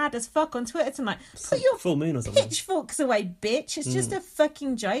fucking mad as fuck on Twitter tonight. Put your full moon or something. Pitchforks away, bitch. It's just a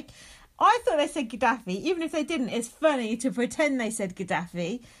fucking joke. I thought they said Gaddafi. Even if they didn't, it's funny to pretend they said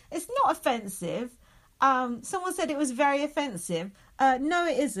Gaddafi. It's not offensive. Someone said it was very offensive. No,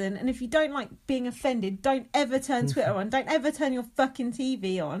 it isn't. And if you don't like being offended, don't ever turn Twitter on. Don't ever turn your fucking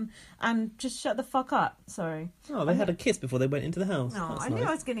TV on. And just shut the fuck up. Sorry. Oh, they had a kiss before they went into the house. No, I knew I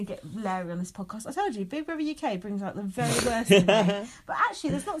was going to get Larry on this podcast. I told you, Big Brother UK brings out the very worst in me. But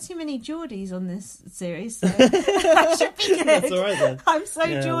actually, there's not too many Geordies on this series, so that should be good. That's all right then. I'm so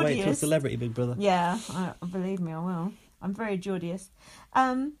Geordious. Wait for Celebrity Big Brother. Yeah, believe me, I will. I'm very Geordious.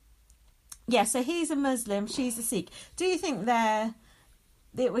 Yeah, so he's a Muslim, she's a Sikh. Do you think they're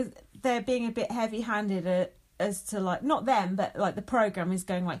being a bit heavy-handed as to, like, not them, but like the programme is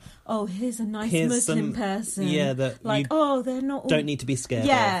going like, oh, here's a nice Muslim person. Yeah, that like, oh, they're not all... don't need to be scared.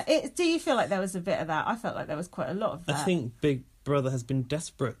 Yeah, do you feel like there was a bit of that? I felt like there was quite a lot of that. I think Big Brother has been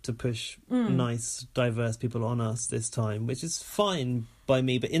desperate to push nice, diverse people on us this time, which is fine by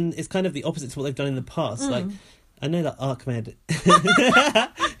me, but it's kind of the opposite to what they've done in the past. Like, I know that Ahmed,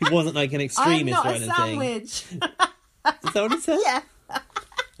 he wasn't like an extremist or anything. I'm not a sandwich. Is that what he said? Yeah.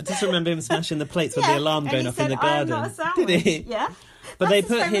 I just remember him smashing the plates with the alarm going off in the garden. I'm not a sandwich. Did he? Yeah. But That's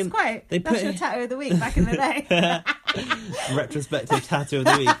they put him. Quote. That's your tattoo of the week back in the day. Retrospective tattoo of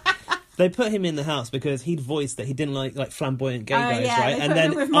the week. They put him in the house because he'd voiced that he didn't like flamboyant gay guys, right? And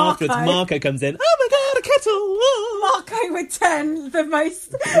then afterwards, Marco comes in. Oh my god, a kettle! Marco would turn the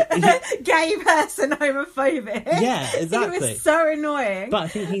most gay person homophobic. Yeah, exactly. It was so annoying. But I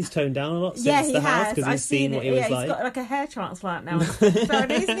think he's toned down a lot since the house because he's seen what he was like. He's got like a hair transplant now. So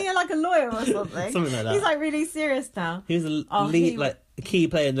isn't he like a lawyer or something? Something like that. He's like really serious now. He was a key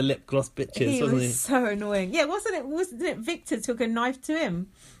player in the lip gloss bitches, wasn't he? He was so annoying. Yeah, wasn't it Victor took a knife to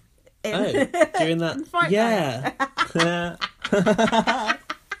him? During that, yeah.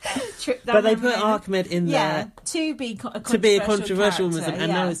 But they put Ahmed in there to be a controversial Muslim,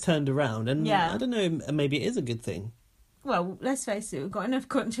 and now it's turned around. And I don't know, maybe it is a good thing. Well, let's face it, we've got enough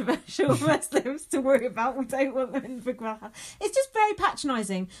controversial Muslims to worry about. We don't want them in Big Brother. It's just very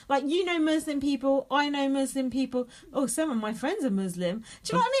patronising. Like, you know Muslim people, I know Muslim people. Oh, some of my friends are Muslim.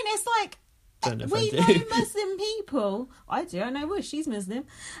 Do you know what I mean? It's like, we know Muslim people. I do. I know Whoosh. She's Muslim.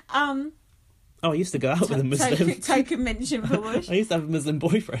 I used to go out with a Muslim. Token mention for Whoosh. I used to have a Muslim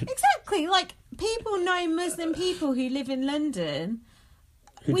boyfriend. Exactly. Like, people know Muslim people who live in London.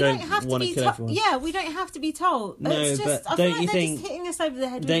 We don't have to be told. Yeah, we don't have to be told. No, it's just, but I feel like they're just hitting us over the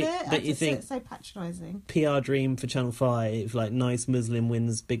head with it. Don't you think it's so patronising? PR dream for Channel 5, like nice Muslim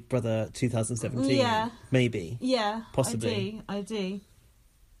wins Big Brother 2017. Yeah. Maybe. Yeah. Possibly. I do.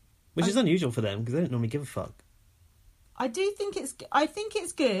 Which is unusual for them because they don't normally give a fuck. I think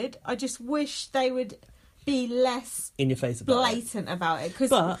it's good. I just wish they would be less in your face about blatant about it,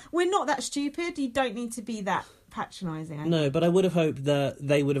 because we're not that stupid. You don't need to be that patronising. No, but I would have hoped that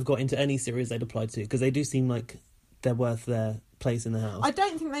they would have got into any series they'd applied to, because they do seem like they're worth their place in the house. I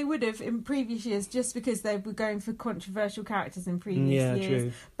don't think they would have in previous years, just because they were going for controversial characters in previous years.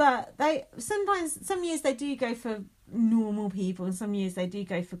 True. But some years they do go for normal people, and some years they do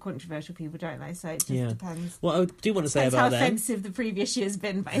go for controversial people, don't they? So it just depends. What I do want to say about how offensive the previous year's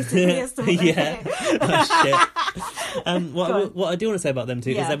been, basically. Yeah. Oh, shit. What I do want to say about them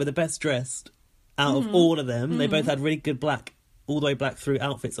too is they were the best dressed out of all of them. They both had really good all the way black through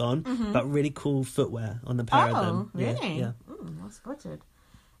outfits on, but really cool footwear on the pair of them. Really? Yeah. Well spotted.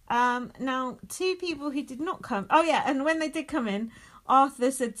 Now, two people who did not come. Oh yeah, and when they did come in,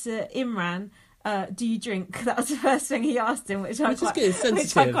 Arthur said to Imran, do you drink? That was the first thing he asked him, which I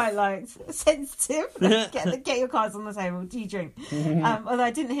quite liked. Sensitive. Get your cards on the table. Do you drink? Although I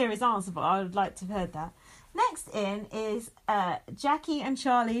didn't hear his answer, but I would like to have heard that. Next in is Jackie and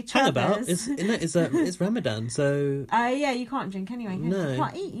Charlie Travers. Hang about, it's Ramadan, so... yeah, you can't drink anyway. No. You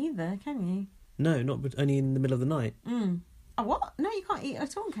can't eat either, can you? No, not only in the middle of the night. Oh, what? No, you can't eat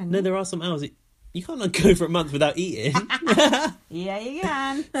at all, can you? No, there are some hours You can't like, go for a month without eating. Yeah, you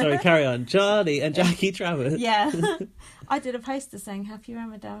can. Sorry, carry on. Charlie and Jackie Travers. Yeah. I did a poster saying Happy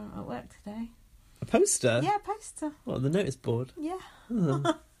Ramadan at work today. A poster? Yeah, a poster. What, the notice board? Yeah.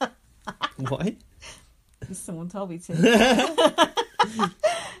 Oh. Why? Someone told me to.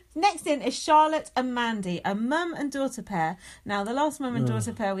 Next in is Charlotte and Mandy, a mum and daughter pair. Now, the last mum and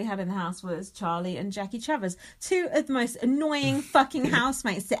daughter pair we had in the house was Charlie and Jackie Travers, two of the most annoying fucking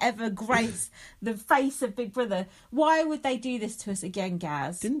housemates to ever grace the face of Big Brother. Why would they do this to us again,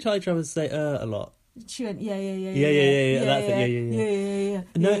 Gaz? Didn't Charlie Travers say a lot? She went, yeah.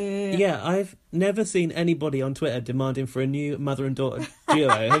 Yeah, I've never seen anybody on Twitter demanding for a new mother and daughter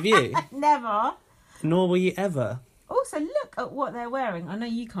duo. Have you? Never. Nor will you ever. Also, look at what they're wearing. I know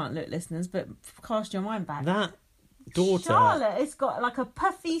you can't look, listeners, but cast your mind back. That daughter... Charlotte has got like a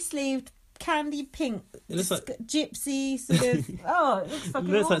puffy-sleeved candy pink it looks like... gypsy sort of... Oh, it looks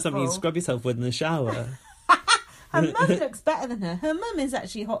fucking awful. Like something you scrub yourself with in the shower. Her mum looks better than her. Her mum is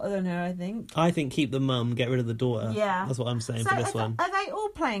actually hotter than her, I think. I think keep the mum, get rid of the daughter. Yeah. That's what I'm saying for this one. Are they all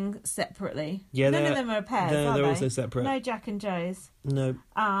playing separately? Yeah, none of them are pairs, are they're they? also separate. No Jack and Joe's. No.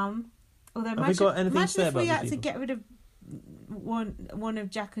 Although have we got anything to say if we about had these to people? get rid of one of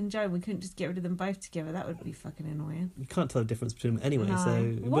Jack and Joe, we couldn't just get rid of them both together. That would be fucking annoying. You can't tell the difference between them anyway, so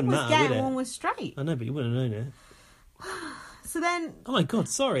it one wouldn't was matter, gay would it? and one was straight. I know, but you wouldn't have known it. So then... Oh my God,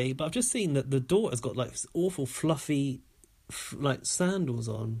 sorry, but I've just seen that the daughter's got like awful fluffy like sandals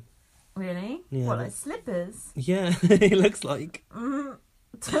on. Really? Yeah. What, like slippers? Yeah, it looks like.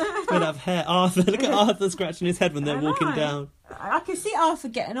 Could have hair. Arthur, look at Arthur scratching his head when they're walking down. I can see Arthur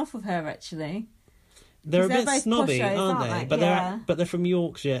getting off of her, actually. They're a bit both snobby, poshos, aren't they? Yeah. But they're from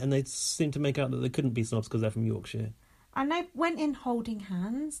Yorkshire, and they seem to make out that they couldn't be snobs because they're from Yorkshire. And they went in holding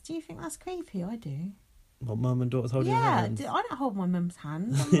hands. Do you think that's creepy? I do. What, mum and daughter's holding hands? Yeah, I don't hold my mum's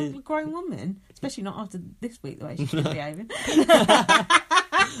hand. I'm not a grown woman. Especially not after this week, the way she's behaving.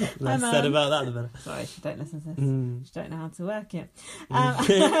 Less said about that, the better. Sorry, she don't listen to this. She don't know how to work it.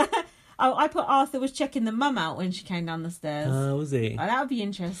 I put Arthur was checking the mum out when she came down the stairs. Oh, was he? Oh, that would be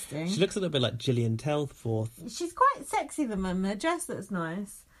interesting. She looks a little bit like Gillian Telforth. She's quite sexy, the mum. Her dress looks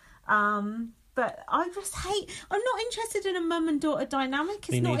nice. But I just hate... I'm not interested in a mum and daughter dynamic.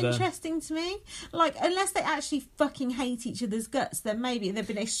 It's not interesting to me. Like, unless they actually fucking hate each other's guts, then maybe they've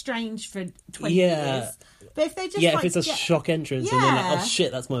been estranged for 20 years. But if they just if it's a shock entrance and they're like, oh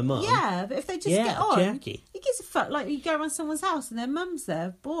shit, that's my mum. Yeah, but if they just get on, Jackie. Who gives a fuck? Like, you go around someone's house and their mum's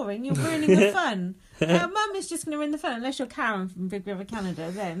there, boring. You're ruining the fun. Her mum is just going to ruin the fun, unless you're Karen from Big Brother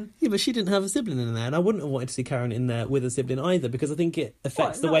Canada. Then but she didn't have a sibling in there, and I wouldn't have wanted to see Karen in there with a sibling either, because I think it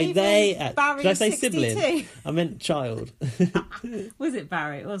affects the way they act. Barry, did I say 62? Sibling? I meant child. Was it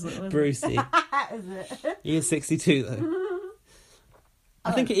Barry? It wasn't. Brucey. Is it? He is 62 though.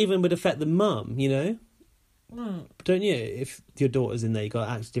 I think it even would affect the mum, you know. Don't you? If your daughter's in there, you got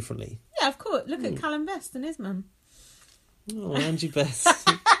to act differently. Yeah, of course. Look at Callum Best and his mum. Oh, Angie Best.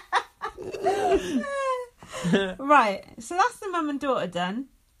 Right, so that's the mum and daughter done.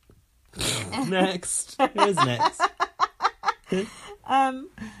 Next. Who's next?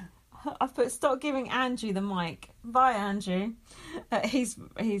 I've put stop giving Andrew the mic. Bye, Andrew. He's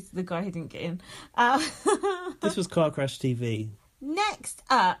the guy who didn't get in. This was Car Crash TV. Next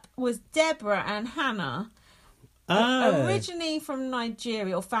up was Deborah and Hannah. Originally from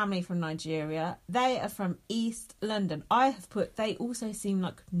Nigeria, or family from Nigeria. They are from East London. I have put they also seem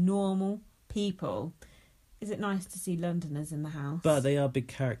like normal people. Is it nice to see Londoners in the house? But they are big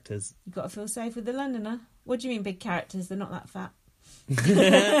characters. You've got to feel safe with the Londoner. What do you mean big characters? They're not that fat.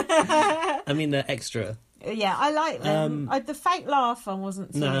 I mean, they're extra. Yeah, I like them. The fake laugh one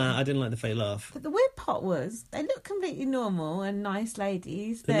wasn't... Nah, I didn't like the fake laugh. But the weird part was, they looked completely normal and nice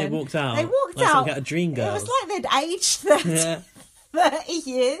ladies. Then they walked out. They walked like out. Like a dream girl. It was like they'd aged 30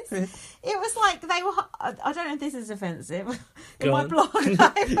 years. It was like they were... I don't know if this is offensive in my blog,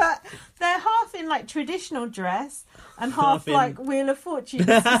 but they're half in like traditional dress and half like Wheel of Fortune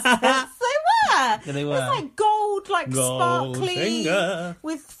sisters. Yeah, they were. It was like gold, sparkly, finger.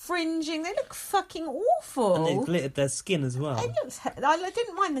 with fringing. They look fucking awful. And they glittered their skin as well. I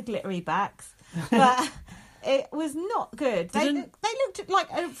didn't mind the glittery backs, but it was not good. They looked like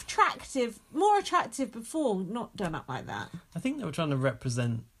more attractive before, not done up like that. I think they were trying to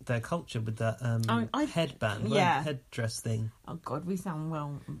represent their culture with that headband, headdress thing. Oh God, we sound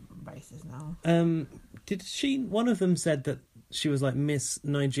well racist now. One of them said that she was like Miss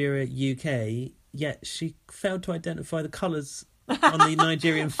Nigeria UK, yet she failed to identify the colours on the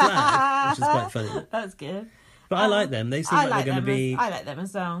Nigerian flag, which is quite funny. That's good. But I like them. They seem like they're going to be... I like them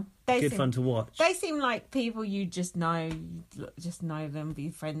as well. good fun to watch. They seem like people you just know them, be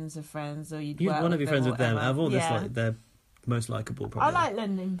friends of friends, or you'd want to be friends with them. Out of all this, yeah. like, they're most likeable, probably. I like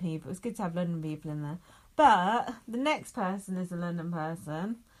London people. It's good to have London people in there. But the next person is a London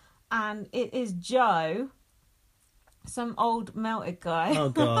person, and it is Joe, some old melted guy. Oh,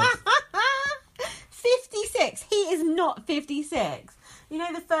 God. 56. He is not 56. You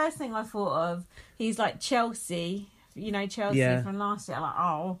know, the first thing I thought of, he's like Chelsea. You know, Chelsea from last year. I'm like,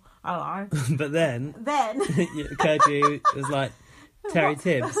 oh, hello. But then it occurred to you, it was like Terry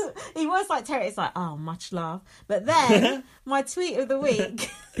Tibbs. He was like Terry. It's like, oh, much love. But then, my tweet of the week.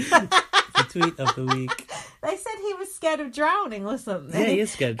 The tweet of the week. They said he was scared of drowning or something. Yeah, he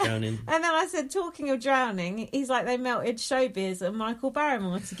is scared of drowning. And then I said, talking of drowning, he's like they melted Showbiz and Michael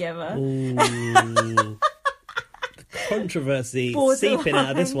Barrymore together. Ooh. Controversy seeping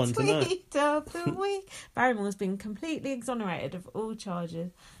out of this one tonight. Tweet of the week. Barrymore's been completely exonerated of all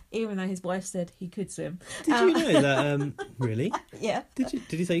charges, even though his wife said he could swim. Did you know that? Really? Yeah. Did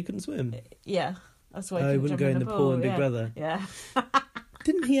he say he couldn't swim? Yeah. That's why he wouldn't go in the pool in Big Brother. Yeah.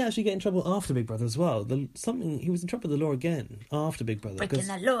 Didn't he actually get in trouble after Big Brother as well? He was in trouble with the law again after Big Brother. Breaking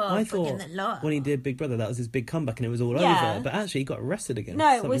the law. I thought when he did Big Brother, that was his big comeback and it was all over. But actually, he got arrested again.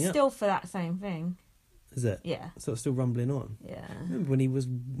 No, it was still for that same thing. Is it? Yeah. So it's still rumbling on? Yeah. Remember when he was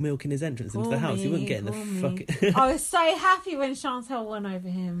milking his entrance into the house? He wouldn't get in the fucking... I was so happy when Chantal won over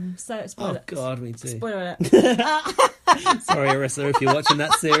him. So spoiler. Oh, God, me too. Spoiler it. Sorry, Arissa, if you're watching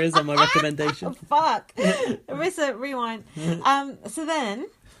that series on my recommendation. Oh, fuck. Arissa, rewind. So then,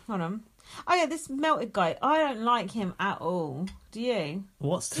 hold on. Oh, yeah, this melted guy. I don't like him at all. Do you?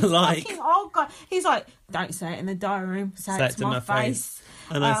 What's to like? Oh, God. He's like, don't say it in the diary room. Say it to my face.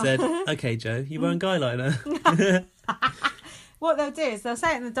 And I said, okay, Joe, you weren't guy liner. What they'll do is they'll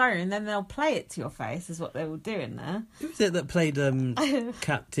say it in the diary and then they'll play it to your face, is what they will do in there. Who was it that played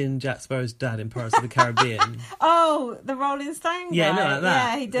Captain Jack Sparrow's dad in Pirates of the Caribbean? Oh, the Rolling Stone guy. Yeah, like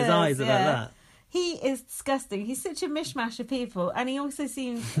that. Yeah, he does. His eyes are like that. He is disgusting. He's such a mishmash of people. And he also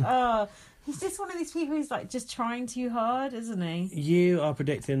seems... he's just one of these people who's like just trying too hard, isn't he? You are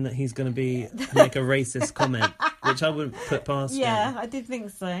predicting that he's going to make a racist comment, which I wouldn't put past him. Yeah, I did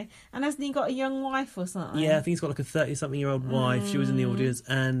think so. And hasn't he got a young wife or something? Yeah, I think he's got like a 30-something-year-old wife. She was in the audience,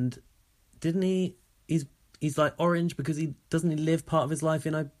 and didn't he? He's like orange because he doesn't live part of his life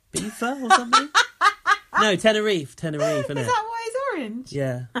in Ibiza or something. No, Tenerife, isn't it? Is that why he's orange?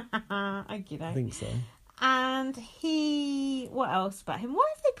 Yeah, I think so. And what else about him?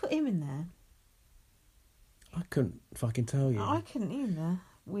 Why have they put him in there? I couldn't fucking tell you. I couldn't either.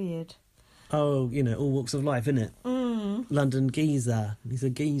 Weird. Oh, all walks of life, innit? London geezer. He's a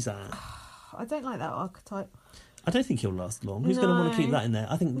geezer. I don't like that archetype. I don't think he'll last long. Who's going to want to keep that in there?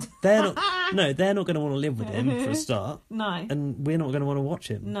 I think they're not... No, they're not going to want to live with him for a start. No. And we're not going to want to watch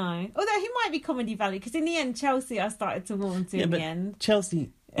him. No. Although he might be comedy value, because in the end, Chelsea I started to warm to in the end. Chelsea...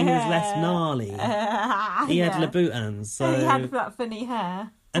 He was less gnarly. He had Louboutins, so... He had that funny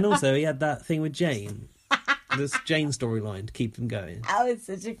hair. And also, he had that thing with Jane. This Jane storyline to keep him going. That was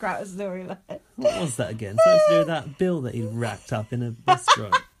such a crap storyline. What was that again? Something to do with that bill that he racked up in a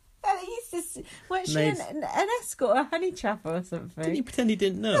restaurant. Was she an escort, a honey trapper or something? Did he pretend he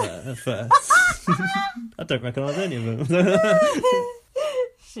didn't know that at first? I don't recognise any of them.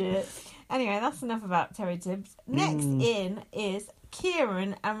 Shit. Anyway, that's enough about Terry Tibbs. Next in is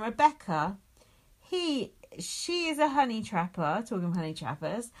Kieran and Rebecca. She is a honey trapper, talking of honey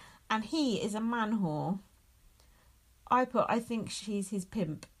trappers, and he is a man whore. I think she's his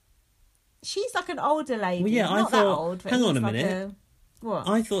pimp. She's like an older lady. Well, yeah, not I thought. That old, hang on a like minute. What?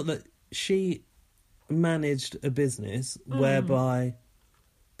 I thought that she managed a business whereby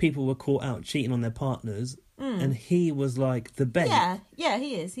people were caught out cheating on their partners, and he was like the bait. Yeah,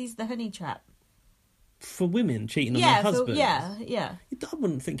 he is. He's the honey trap for women cheating on their husbands. Yeah. I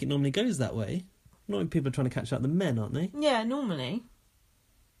wouldn't think it normally goes that way. Normally people are trying to catch out the men, aren't they? Yeah, normally.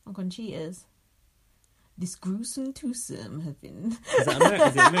 Like on cheaters. This gruesome twosome have been... Is it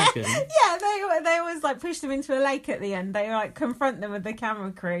American? Yeah, they always like push them into a lake at the end. They like confront them with the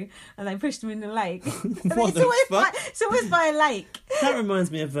camera crew and they push them in the lake. It's always by a lake. That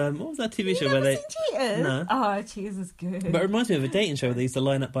reminds me of what was that TV show where they... Seen Cheaters? No. Oh, Cheaters is good. But it reminds me of a dating show where they used to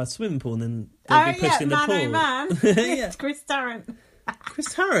line up by a swimming pool and then they'd be pushed in the pool. Oh man. Yeah. Chris Tarrant.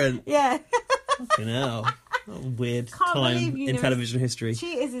 Chris Tarrant? Yeah. Fucking hell. What a weird time in television history.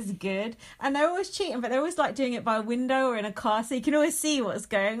 Cheaters is good. And they're always cheating, but they're always like doing it by a window or in a car, so you can always see what's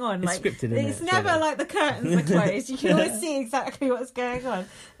going on. It's scripted, isn't it? It's never like the curtains are closed. You can always see exactly what's going on.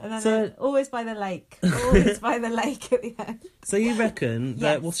 And then always by the lake. Always by the lake at the end. So you reckon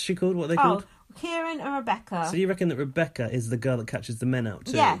that, what's she called? What are they called? Kieran and Rebecca. So you reckon that Rebecca is the girl that catches the men out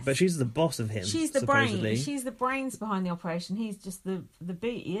too? Yes. But she's the boss of him. She's the supposedly. brain. She's the brains behind the operation. He's just the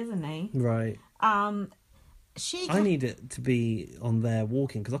booty, isn't he? Right. I need it to be on there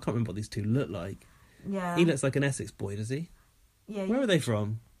walking because I can't remember what these two look like. Yeah. He looks like an Essex boy, does he? Yeah. Where are they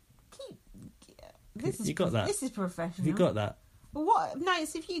from? You got that? This is professional. Have you got that? Well, what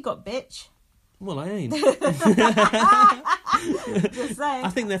notes have you got, bitch? Well, I ain't. Just saying. I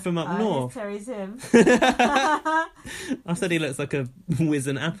think they're from up north. Terry's him. I said he looks like a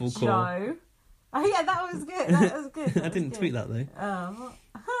whizzing apple core. Joe. Oh yeah, that was good. That was good. I didn't tweet that though.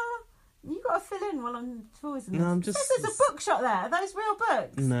 You got to fill in while I'm pausing. No, I'm just. There's a bookshot there. Are those real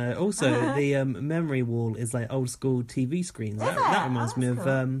books? No. Also, the memory wall is like old school TV screens. That reminds me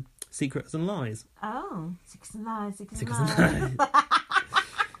of Secrets and Lies. Oh, Secrets and Lies. Secrets and Lies.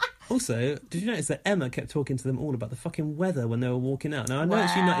 Also, did you notice that Emma kept talking to them all about the fucking weather when they were walking out? Now, I know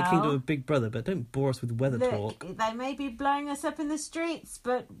it's United Kingdom with Big Brother, but don't bore us with weather talk. They may be blowing us up in the streets,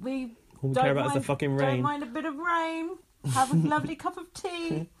 but all we care about is the fucking rain. Don't mind a bit of rain. Have a lovely cup of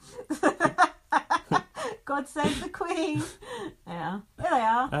tea. God save the Queen. Yeah, here they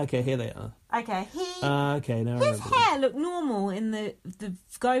are. Okay, here they are. Okay, okay, now his hair looked normal in the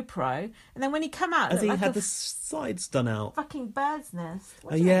GoPro, and then when he come out, as he like had the sides done out. Fucking bird's nest.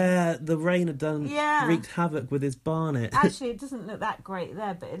 Yeah, the rain had wreaked havoc with his barnet. Actually, it doesn't look that great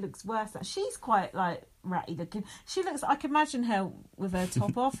there, but it looks worse. She's quite like ratty looking. She looks. I can imagine her with her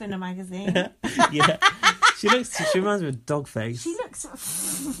top off in a magazine. Yeah. She reminds me of Dogface. She looks.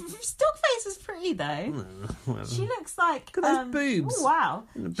 Dogface is pretty though. She looks like. Look at those boobs. Oh, wow.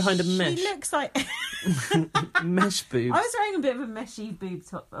 Behind a mesh. She looks like mesh boobs. I was wearing a bit of a meshy boob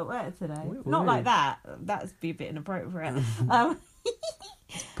top at work today. Not like that. That'd be a bit inappropriate.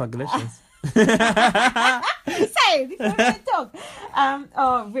 Pugalicious. Same, dog.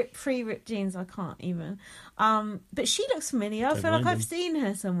 Ripped jeans. I can't even. But she looks familiar. I feel like I've seen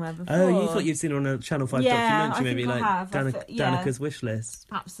her somewhere before. Oh, you thought you'd seen her on a Channel 5 documentary, maybe like Danica's Wish List.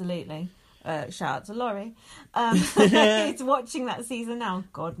 Absolutely. Shout out to Laurie. He's watching that season now.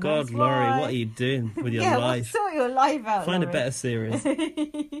 God knows Laurie, why. what are you doing with your life? Sort your life out. Find Laurie. a better series.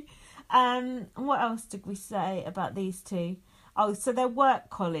 What else did we say about these two? Oh, so they're work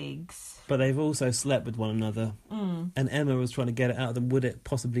colleagues. But they've also slept with one another. And Emma was trying to get it out of them. Would it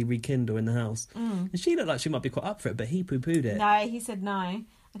possibly rekindle in the house? And she looked like she might be quite up for it, but he poo-pooed it. No, he said no.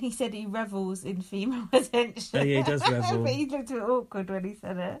 And he said he revels in female attention. Oh, yeah, he does revel. But he looked a bit awkward when he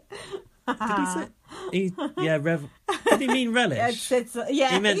said it. Did he say? Did he mean relish?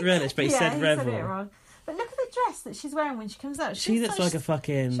 He meant relish, but he said revel. He said it wrong. But look at the dress that she's wearing when she comes out. She looks like a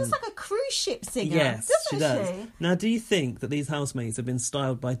fucking... She looks like a cruise ship singer. Yes, she does. Now, do you think that these housemates have been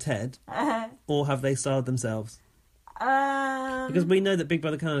styled by Ted, or have they styled themselves? Because we know that Big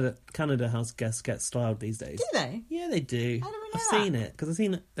Brother Canada house guests get styled these days. Do they? Yeah, they do. I've seen it because I've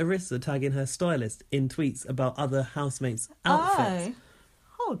seen Arissa tagging her stylist in tweets about other housemates' outfits. Oh,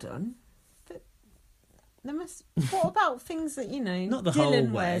 hold on. There must. What about things that Not the Dylan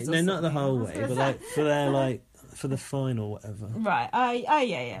whole way. No, not the whole way, but like for their for the final or whatever. Right.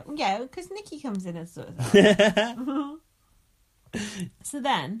 Yeah. Because Nikki comes in and sort of that. So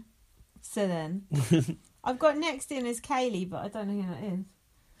then, I've got next in as Kaylee, but I don't know who that is.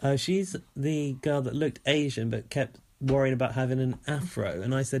 Oh, she's the girl that looked Asian but kept worrying about having an afro,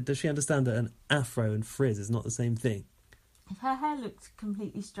 and I said, does she understand that an afro and frizz is not the same thing? If her hair looked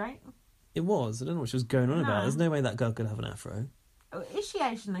completely straight. It was. I don't know what she was going on about. There's no way that girl could have an afro. Oh, is she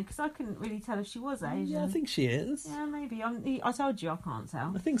Asian though? Because I couldn't really tell if she was Asian. Yeah, I think she is. Yeah, maybe. I told you I can't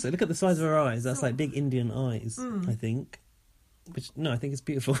tell. I think so. Look at the size of her eyes. That's like big Indian eyes, I think. Which, no, I think it's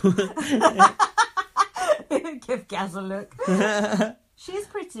beautiful. Give Gaz a look. She is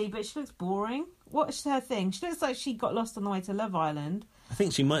pretty, but she looks boring. What's her thing? She looks like she got lost on the way to Love Island. I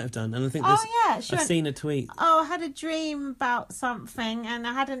think she might have done, and I think I've seen a tweet. Oh, I had a dream about something, and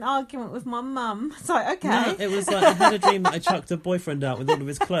I had an argument with my mum. It's like, okay. No, it was like, I had a dream that I chucked a boyfriend out with all of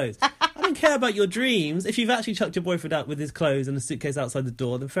his clothes. I don't care about your dreams. If you've actually chucked your boyfriend out with his clothes and a suitcase outside the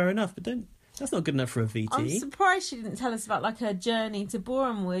door, then fair enough, but that's not good enough for a VT. I'm surprised she didn't tell us about like her journey to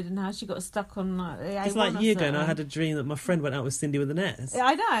Borehamwood and how she got stuck on like the A1. It's like you ago, and I had a dream that my friend went out with Cindy with an S. Yeah,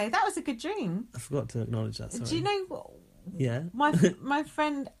 I know. That was a good dream. I forgot to acknowledge that. Sorry. Do you know what? Yeah. My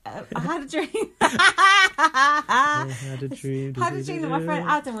friend, I had a dream. I had a dream. Had a dream that my friend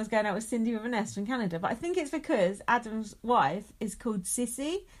Adam was going out with Cindy with an S from Canada, but I think it's because Adam's wife is called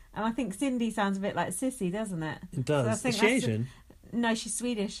Sissy, and I think Cindy sounds a bit like Sissy, doesn't it? It does. So is she Asian? No, she's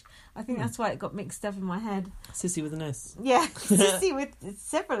Swedish. I think that's why it got mixed up in my head. Sissy with an S. Yeah, Sissy with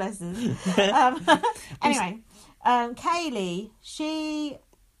several S's. Anyway, Kaylee, she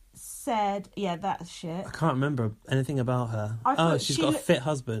said, yeah, that's shit. I can't remember anything about her. She's got a fit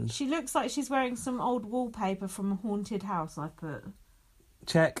husband. She looks like she's wearing some old wallpaper from a haunted house, I put.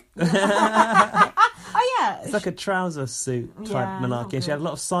 Check. Oh, yeah. It's like a trouser suit type malarkey. And she had a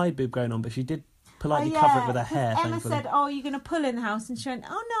lot of side boob going on, but she did politely cover it with her hair, Emma thankfully. said, "Oh, you're going to pull in the house?" And she went,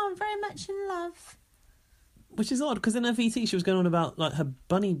 "Oh, no, I'm very much in love." Which is odd, because in her VT she was going on about, like, her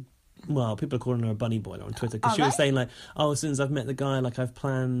bunny... Well, people are calling her a bunny boiler on Twitter, because she was saying, like, as soon as I've met the guy, like, I've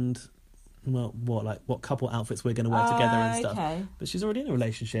planned... Well, what couple outfits we're going to wear together and stuff. Okay. But she's already in a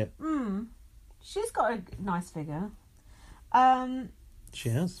relationship. She's got a nice figure. She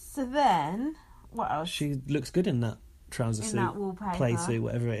has. So then, what else? She looks good in that trouser suit. That wallpaper. Play suit,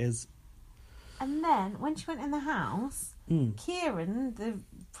 whatever it is. And then, when she went in the house, Kieran,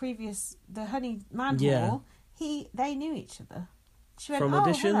 the honey man whore, they knew each other. She went, from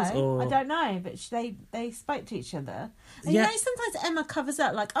auditions, hello. or I don't know, but they spoke to each other. And you know, sometimes Emma covers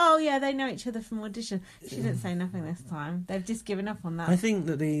up, like, oh yeah, they know each other from audition. She didn't say nothing this time. They've just given up on that. I think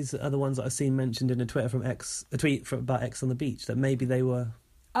that these are the ones that I've seen mentioned in a tweet about X on the Beach, that maybe they were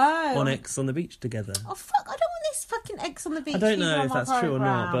on X on the Beach together. Oh fuck! I don't want this fucking X on the Beach. I don't know if that's true or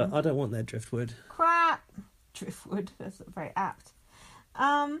not, but I don't want their driftwood. Crap, driftwood. That's very apt.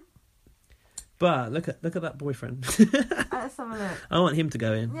 But look at that boyfriend. Let's have a look. I want him to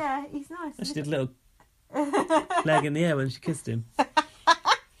go in. Yeah, he's nice. She did a little leg in the air when she kissed him.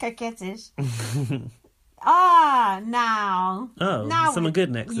 Coquettish. Now. Oh, now someone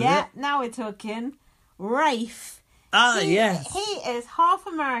good next, yeah, is it? Now we're talking. Rafe. Yes. He is half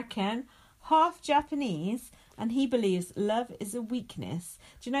American, half Japanese, and he believes love is a weakness.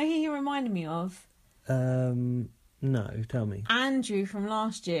 Do you know who he reminded me of? No, tell me. Andrew from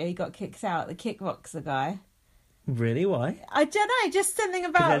last year. He got kicked out, the kickboxer guy. Really? Why? I don't know. Just something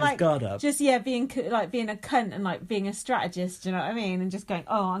about like guard up. Just being a cunt and like being a strategist. Do you know what I mean? And just going,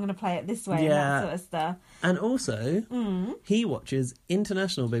 oh, I'm going to play it this way and that sort of stuff. And also, he watches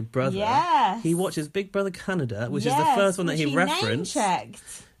International Big Brother. Yes. He watches Big Brother Canada, which is the first one that he referenced.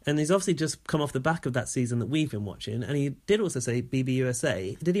 Name-checked. And he's obviously just come off the back of that season that we've been watching. And he did also say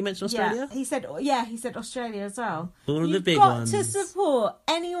BBUSA. Did he mention Australia? Yeah, he said Australia as well. All of the big ones. You've got to support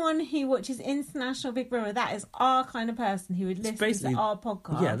anyone who watches International Big Brother. That is our kind of person who would listen to our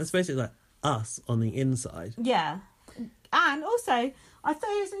podcast. Yeah, that's basically like us on the inside. Yeah. And also, I thought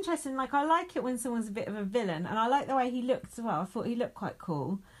it was interesting. Like, I like it when someone's a bit of a villain. And I like the way he looked as well. I thought he looked quite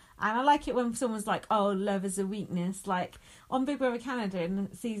cool. And I like it when someone's like, oh, love is a weakness. Like, on Big Brother Canada in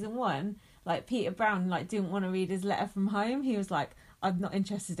season 1, like, Peter Brown, like, didn't want to read his letter from home. He was like, I'm not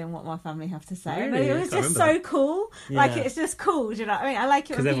interested in what my family have to say. Really? And it was just so cool. Yeah. Like, it's just cool, do you know what I mean? I like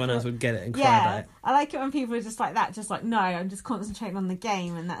it when because everyone else would get it and cry about it. I like it when people are just like that, just like, no, I'm just concentrating on the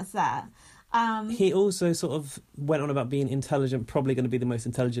game and that's that. He also sort of went on about being intelligent, probably going to be the most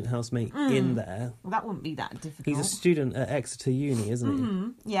intelligent housemate in there. Well, that wouldn't be that difficult. He's a student at Exeter Uni, isn't he? Mm-hmm.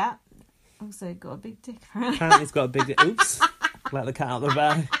 Yeah. Also got a big dick. Apparently he's got a big dick. Oops. Let the cat out of the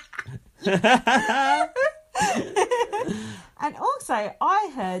bag. And also,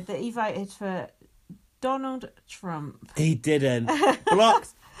 I heard that he voted for Donald Trump. He didn't.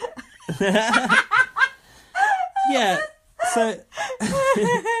 Blocked. Yeah. So,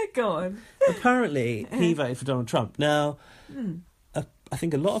 go on. Apparently, he voted for Donald Trump. Now, I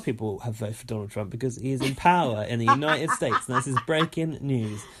think a lot of people have voted for Donald Trump because he is in power in the United States, and this is breaking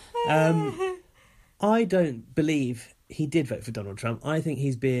news. I don't believe he did vote for Donald Trump. I think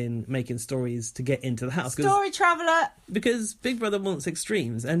he's been making stories to get into the house. Story traveller. Because Big Brother wants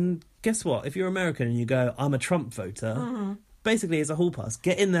extremes, and guess what? If you're American and you go, I'm a Trump voter... Basically, it's a hall pass.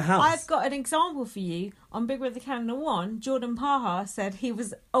 Get in the house. I've got an example for you. On Big Brother Canada 1, Jordan Paha said he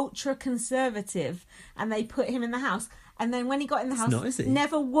was ultra-conservative and they put him in the house. And then when he got in the house,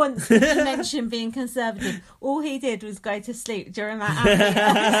 never once did he mention being conservative. All he did was go to sleep during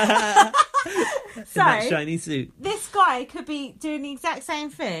that hour. So, in that shiny suit. This guy could be doing the exact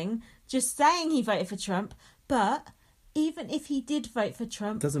same thing, just saying he voted for Trump, but... Even if he did vote for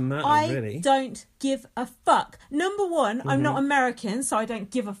Trump, doesn't matter, really. I don't give a fuck. Number one, I'm not American, so I don't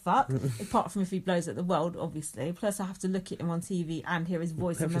give a fuck. Apart from if he blows at the world, obviously. Plus, I have to look at him on TV and hear his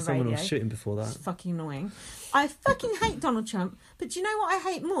voice on the radio. Someone will shoot him before that. It's fucking annoying. I fucking hate Donald Trump, but do you know what I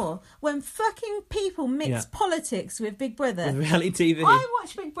hate more? When fucking people mix politics with Big Brother. With reality TV. I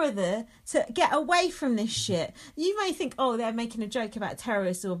watch Big Brother to get away from this shit. You may think, oh, they're making a joke about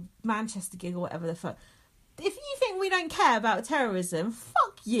terrorists or Manchester gig or whatever the fuck. If you think we don't care about terrorism,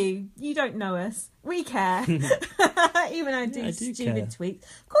 fuck you. You don't know us. We care. Even though I do stupid tweets.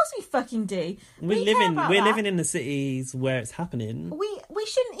 Of course we fucking do. We're living in the cities where it's happening. We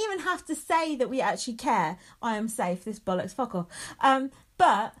shouldn't even have to say that we actually care. I am safe. This bollocks. Fuck off.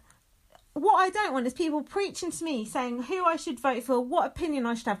 But what I don't want is people preaching to me saying who I should vote for, what opinion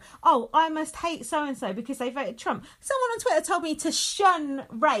I should have. Oh, I must hate so-and-so because they voted Trump. Someone on Twitter told me to shun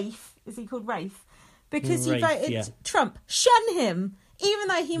Rafe. Is he called Rafe? Because he voted Trump. Shun him. Even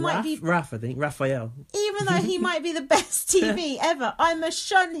though he might be... I think. Raphael. Even though he might be the best TV ever, I must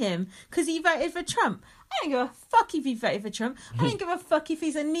shun him because he voted for Trump. I don't give a fuck if he voted for Trump. I don't give a fuck if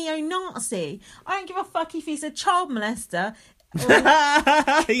he's a neo-Nazi. I don't give a fuck if he's a child molester.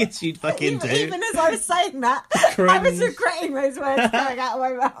 Yes, you'd fucking do. Even as I was saying that, I was regretting those words coming out of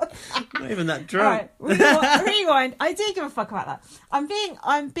my mouth. Not even that drunk. Right, rewind. I do give a fuck about that. I'm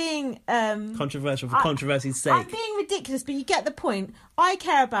being controversial for controversy's sake. I'm being ridiculous, but you get the point. I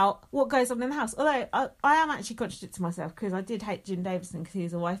care about what goes on in the house. Although I am actually contradicting myself because I did hate Jim Davidson because he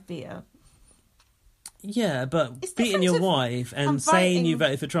was a wife beater. Yeah, but beating your wife and saying you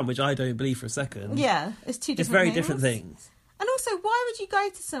voted for Trump, which I don't believe for a second. Yeah, it's two different things. It's very different things. And also, why would you go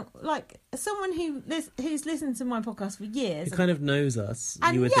to someone who's listened to my podcast for years? Who kind of knows us.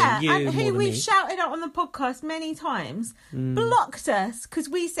 And you would think you and more who than we've me. shouted out on the podcast many times, blocked us because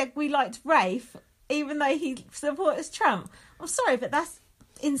we said we liked Rafe, even though he supports Trump. I'm sorry, but that's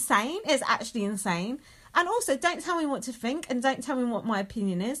insane. It's actually insane. And also, don't tell me what to think and don't tell me what my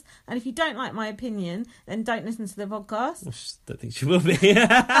opinion is. And if you don't like my opinion, then don't listen to the podcast. I don't think she will be.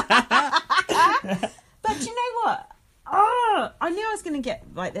 But you know what? Oh, I knew I was going to get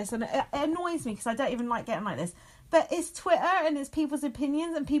like this, and it annoys me because I don't even like getting like this. But it's Twitter and it's people's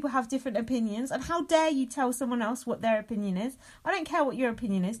opinions, and people have different opinions. And how dare you tell someone else what their opinion is? I don't care what your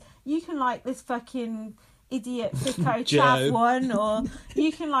opinion is. You can like this fucking idiot Fico chav one, or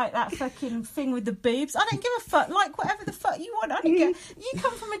you can like that fucking thing with the boobs. I don't give a fuck. Like whatever the fuck you want. I don't care. You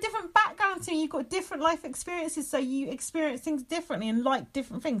come from a different background to me. You've got different life experiences, so you experience things differently and like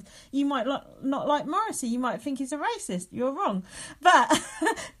different things. You might not like Morrissey. You might think he's a racist. You're wrong. But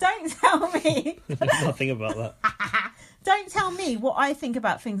don't tell me. Nothing about that. Don't tell me what I think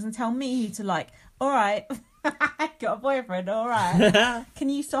about things and tell me who to like. All right. Got a boyfriend. All right. Can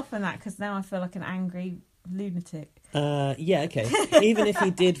you soften that? Because now I feel like an angry lunatic. Yeah, okay. Even if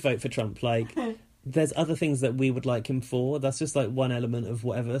he did vote for Trump, like, there's other things that we would like him for. That's just like one element of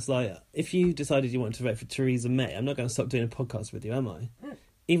whatever. It's like, if you decided you wanted to vote for Theresa May, I'm not going to stop doing a podcast with you, am I?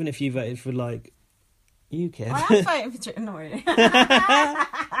 Even if you voted for, like, UKIP. I am voting for Theresa May.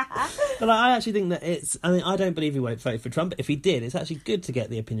 But like, I actually think that I don't believe he won't vote for Trump. If he did, it's actually good to get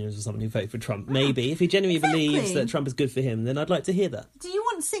the opinions of someone who voted for Trump. Maybe. If he genuinely believes that Trump is good for him, then I'd like to hear that. Do you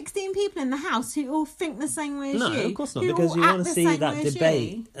want 16 people in the house who all think the same way as you? No, of course not, because you want to see that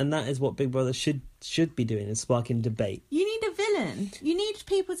debate. And that is what Big Brother should be doing, is sparking debate. You need a villain. You need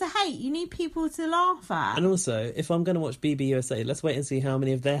people to hate. You need people to laugh at. And also, if I'm going to watch BB USA, let's wait and see how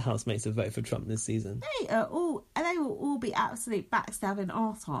many of their housemates have voted for Trump this season. They will all be absolute backstabbing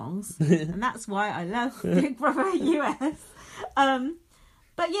arseholes. And that's why I love Big Brother US.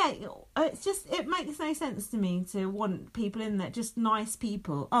 But yeah, it makes no sense to me to want people in there, just nice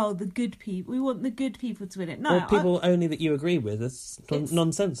people. Oh, the good people. We want the good people to win it. No, or people only that you agree with. It's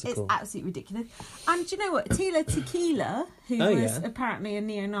nonsensical. It's absolutely ridiculous. And do you know what? Tila Tequila, who was apparently a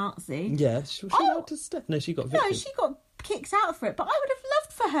neo-Nazi. Yeah, was she allowed to stay? No, she got evicted. No, she got kicked out for it. But I would have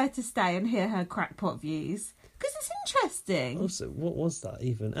loved for her to stay and hear her crackpot views. Because it's interesting. Also, what was that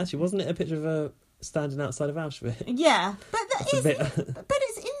even? Actually, wasn't it a picture of her standing outside of Auschwitz? Yeah, but but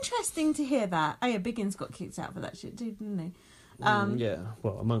it's interesting to hear that. Oh yeah, Biggins got kicked out for that shit too, didn't he? Yeah,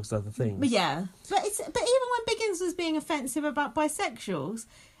 well, amongst other things. But yeah, but even when Biggins was being offensive about bisexuals,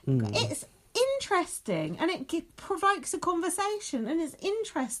 it's interesting and it provokes a conversation and it's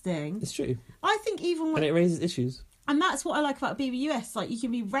interesting. It's true. I think even when... And it raises issues. And that's what I like about BBUS. Like, you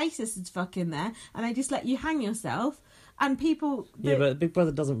can be racist as fuck in there and they just let you hang yourself. And people... Yeah, but Big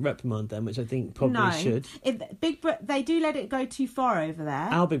Brother doesn't reprimand them, which I think probably should. They do let it go too far over there.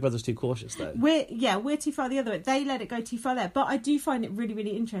 Our Big Brother's too cautious, though. We're too far the other way. They let it go too far there. But I do find it really,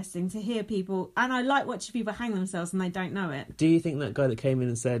 really interesting to hear people... And I like watching people hang themselves and they don't know it. Do you think that guy that came in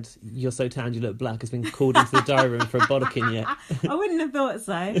and said, "You're so tanned, you look black," has been called into the diary room for a bollocking yet? I wouldn't have thought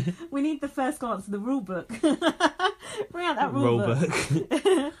so. We need the first glance of the rule book. Bring out that rule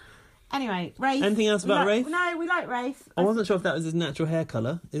book. Anyway, Rafe. Anything else about Rafe? No, we like Rafe. I wasn't sure if that was his natural hair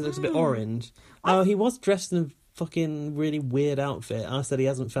colour. It looks a bit orange. Oh, he was dressed in a fucking really weird outfit. I said he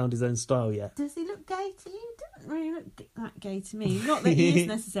hasn't found his own style yet. Does he look gay to you? He doesn't really look that gay to me. Not that he is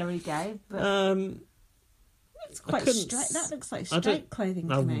necessarily gay, but... It's quite straight. That looks like straight clothing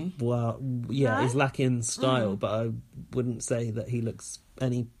to me. Well, yeah, no? He's lacking style, but I wouldn't say that he looks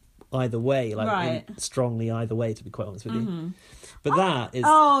either way, strongly either way, to be quite honest with you. But that is...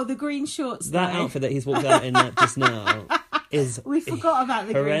 Oh, the green shorts, that though. outfit that he's walked out in just now is we forgot about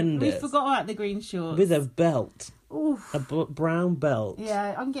the horrendous. green. We forgot about the green shorts with a belt. Oof. A brown belt.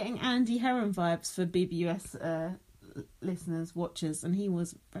 Yeah, I'm getting Andy Heron vibes for BBUS listeners, watchers, and he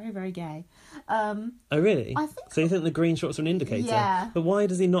was very, very gay. Oh, really? I think so. You think the green shorts are an indicator? Yeah. But why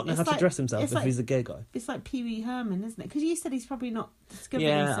does he not know how to dress himself if he's a gay guy? It's like Pee Wee Herman, isn't it? Because you said he's probably not discovering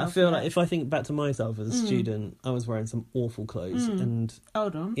himself. Yeah, I feel yet. like if I think back to myself as a student, I was wearing some awful clothes, and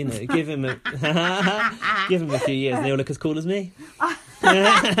hold on, you know, give him a few years, and he'll look as cool as me. I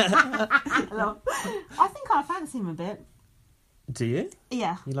think I fancy him a bit. Do you?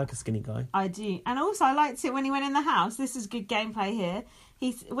 Yeah. You like a skinny guy? I do. And also I liked it when he went in the house. This is good gameplay here.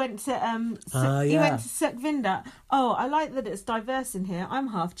 He went to he went to Sukhvinder. Oh, I like that it's diverse in here. I'm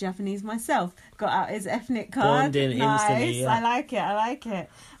half Japanese myself. Got out his ethnic card. Bond in nice. instantly, yeah. I like it.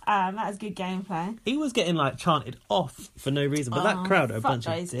 That was good gameplay. He was getting like chanted off for no reason, but that crowd are a bunch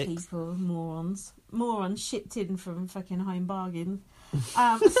of those dicks. People, morons shipped in from fucking Home Bargains.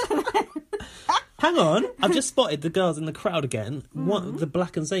 Hang on, I've just spotted the girls in the crowd again. One, the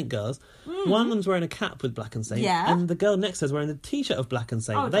Black and Saint girls. One of them's wearing a cap with Black and Saint, and the girl next to her's wearing the t-shirt of Black and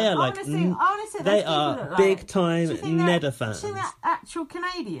Saint. Oh, they are like, they are big time Nedda fans. Do you think they're actual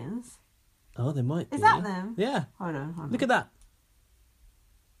Canadians? Oh, they might be. Is that them? Yeah. Hold on. Look at that.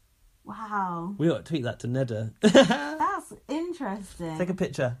 Wow. We ought to tweet that to Nedda. That's interesting. Take a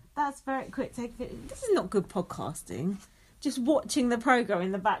picture. That's very quick. Take a picture. This is not good podcasting. Just watching the programme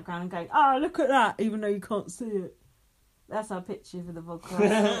in the background and going, oh, look at that, even though you can't see it. That's our picture for the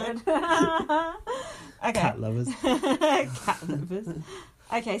podcast. Okay. Cat lovers. Cat lovers.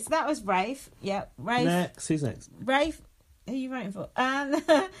 Okay, so that was Rafe. Yeah, Rafe. Next. Who's next? Rafe. Who are you voting for?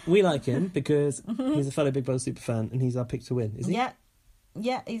 We like him because he's a fellow Big Brother super fan and he's our pick to win, is he?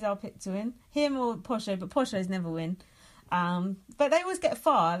 Yeah, he's our pick to win. Him or Posho, but Posho's never win. But they always get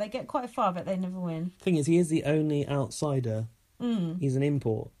far. They get quite far, but they never win. Thing is, he is the only outsider. He's an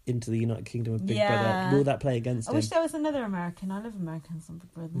import into the United Kingdom of Big Brother. Will that play against him? I wish there was another American. I love Americans on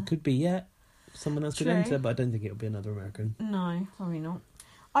Big Brother. It could be, yeah. Someone else could enter, but I don't think it'll be another American. No, probably not.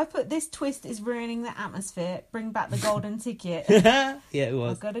 I put this twist is ruining the atmosphere. Bring back the golden ticket. Yeah, it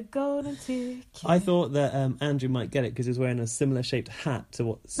was. I've got a golden ticket. I thought that Andrew might get it because he was wearing a similar shaped hat to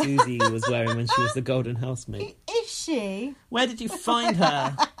what Susie was wearing when she was the golden housemate. Is she? Where did you find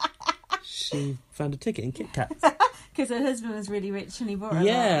her? She found a ticket in Kit Kats. Because her husband was really rich and he bought her.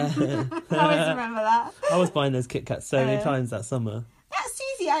 Yeah. I always remember that. I was buying those Kit Kats so many times that summer. That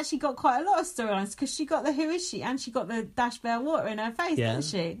Susie actually got quite a lot of storylines because she got the Who Is She and she got the Dash Bear Water in her face, didn't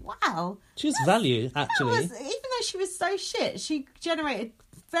she? Wow. She was value, actually. Even though she was so shit, she generated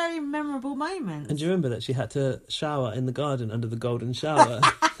very memorable moments. And do you remember that she had to shower in the garden under the golden shower?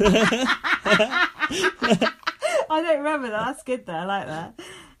 I don't remember that. That's good though. I like that.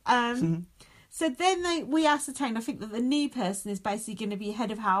 So then we ascertained, I think, that the new person is basically going to be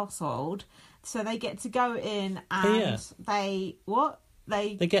head of household. So they get to go in and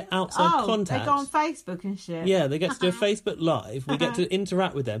they get outside contact. They go on Facebook and shit. Yeah, they get to do a Facebook Live. We get to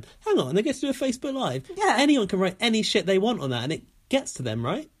interact with them. Hang on, they get to do a Facebook Live. Yeah. Anyone can write any shit they want on that and it gets to them,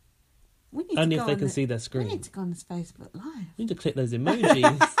 right? Only if they can see their screen. We need to go on this Facebook Live. You need to click those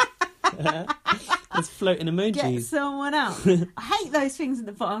emojis. Those floating emojis. Get someone else. I hate those things at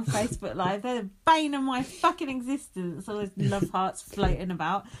the bottom of Facebook Live. They're the bane of my fucking existence. All those love hearts floating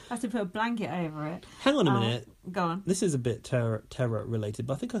about. I have to put a blanket over it. Hang on a minute. Go on. This is a bit terror related,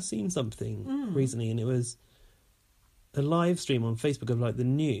 but I think I've seen something recently, and it was a live stream on Facebook of like the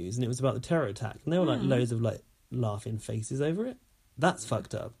news, and it was about the terror attack, and there were like loads of like laughing faces over it. That's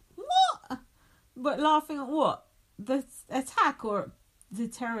fucked up. What? But laughing at what? The attack or the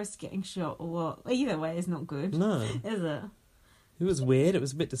terrorists getting shot or what? Either way, it's not good. No. Is it? It was weird. It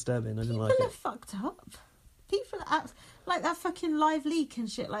was a bit disturbing. I didn't like it. People are fucked up. People are like that fucking live leak and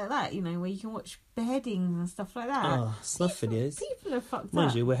shit like that, you know, where you can watch beheadings and stuff like that. Oh, snuff videos. People are fucked up.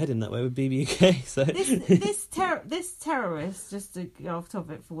 Mind you, we're heading that way with BBUK, so... This terrorist, just to go off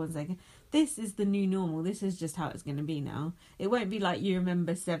topic for 1 second, this is the new normal. This is just how it's going to be now. It won't be like you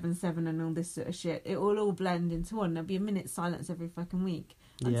remember 7/7 and all this sort of shit. It will all blend into one. There'll be a minute's silence every fucking week.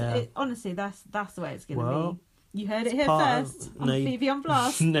 And yeah. Honestly, that's the way it's going to be. You heard it here first on BB on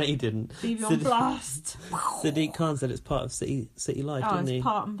Blast. No, you didn't. BB on Blast. Sadiq Khan said it's part of city life, didn't he? It's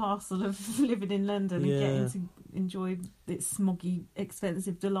part and parcel of living in London and getting to enjoy its smoggy,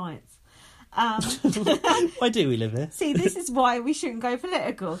 expensive delights. Why do we live here? See, this is why we shouldn't go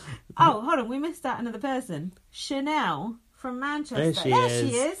political. Oh, hold on, we missed out another person. Chanel from Manchester. There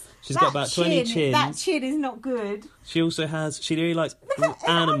she is. She's got about 20 chins. That chin is not good. She also has... She really likes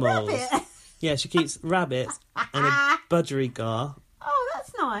animals. Yeah, she keeps rabbits and a budgerigar. Oh,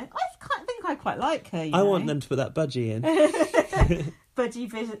 that's nice. I think think I quite like her. I want them to put that budgie in. Budgie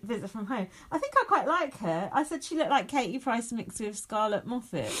visit from home. I think I quite like her. I said she looked like Katie Price mixed with Scarlett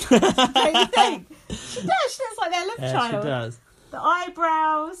Moffat. Don't you think? She does. She looks like their love child. She does. The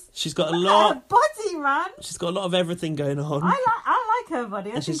eyebrows. She's got a lot. Her body, man. She's got a lot of everything going on. I like her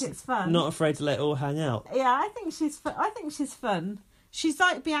body. I think it's fun. Not afraid to let it all hang out. Yeah, I think she's fun. She's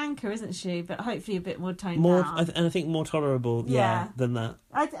like Bianca, isn't she? But hopefully a bit more toned down. And I think more tolerable. Yeah, than that.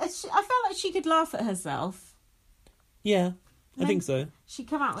 I felt like she could laugh at herself. Yeah. I think so. She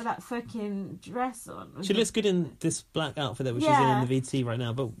come out with that fucking dress on. She looks good in this black outfit that she's in the VT right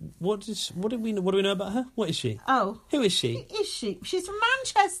now. But what do we know about her? What is she? Oh, who is she? Who is she? She's from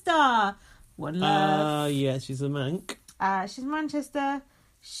Manchester. One love. Yeah, she's a Manc. She's from Manchester.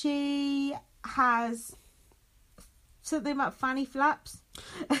 She has something about fanny flaps.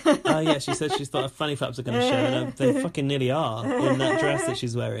 Yeah, she said she thought her fanny flaps are going to show, and they fucking nearly are in that dress that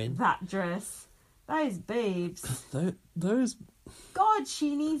she's wearing. That dress. Those boobs. Those... God,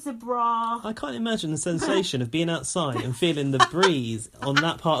 she needs a bra. I can't imagine the sensation of being outside and feeling the breeze on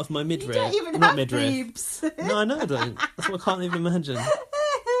that part of my midriff. You don't even have boobs. No, I know I don't. That's what I can't even imagine.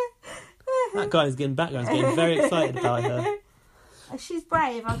 That guy's getting very excited about her. She's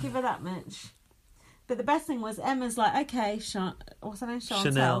brave, I'll give her that much. But the best thing was Emma's like, okay, what's her name?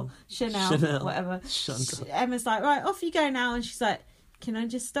 Chanel, whatever. Chantal. Emma's like, right, off you go now. And she's like, can I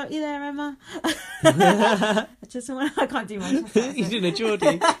just stop you there, Emma? I can't do Manchester. You're doing a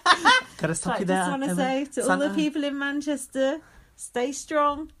Geordie. Gotta stop you there, I just want to say to all the people in Manchester, stay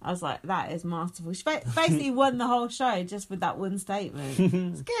strong. I was like, that is masterful. She basically won the whole show just with that one statement.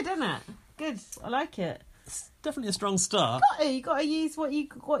 It's good, isn't it? Good. I like it. It's definitely a strong start. You got to use what you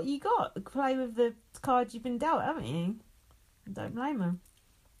got. Play with the cards you've been dealt, haven't you? Don't blame her.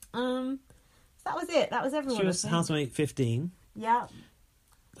 So that was it. That was everyone. She was housemate 15. Yeah.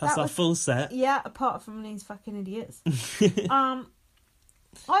 That's our full set. Yeah, apart from these fucking idiots. I've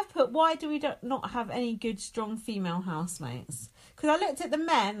put, why do we not have any good, strong female housemates? Because I looked at the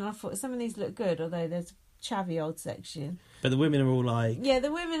men and I thought some of these look good, although there's a chavvy old section. But the women are all like... Yeah,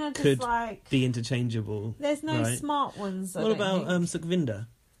 the women are just like... be interchangeable. There's no smart ones, What about Sukhvinder?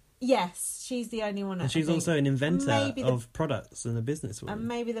 Yes, she's the only one. And she's also an inventor of products and a businesswoman. And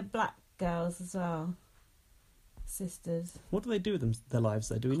maybe the black girls as well. Sisters. What do they do with their lives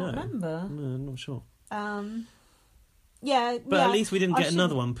though? Do we know? I can't remember. No, I'm not sure. Yeah, but at least we didn't get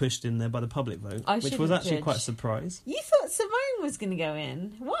another one pushed in there by the public vote, which was actually quite a surprise. You thought Simone was going to go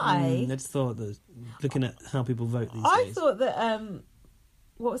in? Why? I just thought that looking at how people vote these days. I thought that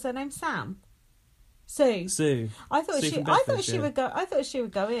what was her name? Sue. I thought she would go. I thought she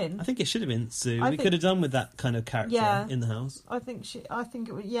would go in. I think it should have been Sue. We could have done with that kind of character in the house. I think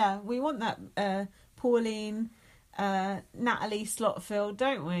it would. Yeah, we want that Pauline. Natalie Slotfield,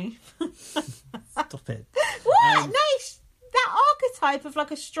 don't we? Stop it. What? No, that archetype of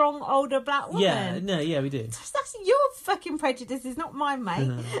like a strong older black woman. Yeah, we do. That's your fucking prejudices, not mine, mate.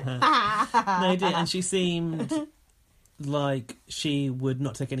 No, you did, and she seemed like she would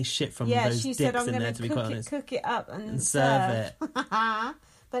not take any shit from those dicks in there. To be quite honest, cook it up and serve it.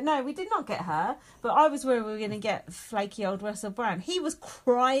 But no, we did not get her. But I was worried we were going to get flaky old Russell Brand. He was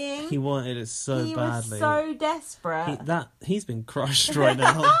crying. He wanted it so badly. He was so desperate. He's been crushed right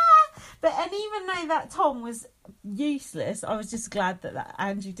now. And even though that Tom was useless, I was just glad that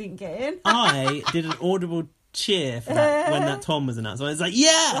Andrew didn't get in. I did an audible cheer for that when that Tom was announced. I was like,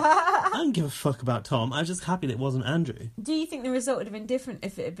 yeah! I don't give a fuck about Tom. I was just happy that it wasn't Andrew. Do you think the result would have been different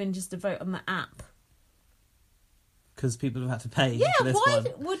if it had been just a vote on the app? Because people have had to pay for this one.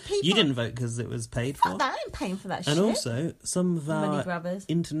 Would people... You didn't vote because it was paid for. I ain't paying for that shit. And also, some of our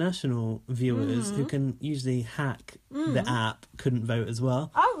international viewers who can usually hack the app couldn't vote as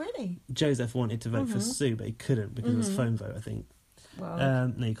well. Oh, really? Joseph wanted to vote for Sue, but he couldn't because it was phone vote, I think.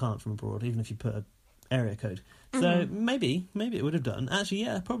 Well, no, you can't from abroad, even if you put an area code. So maybe it would have done. Actually,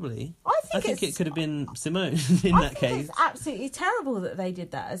 yeah, probably. I think it could have been Simone in that case. It's absolutely terrible that they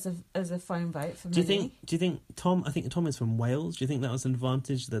did that as a phone vote for me. Do you think Tom? I think Tom is from Wales. Do you think that was an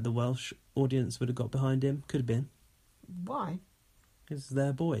advantage that the Welsh audience would have got behind him? Could have been. Why? It's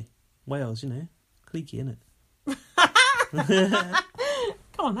their boy, Wales. You know, cliquey, innit?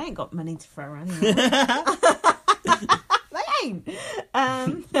 Come on, they ain't got money to throw around anymore. They ain't.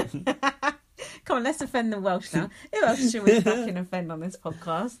 Come on, let's offend the Welsh now. Who else should we fucking offend on this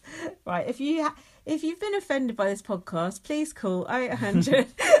podcast? Right, if you've been offended by this podcast, please call 0800.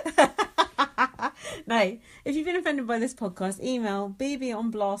 No, if you've been offended by this podcast, email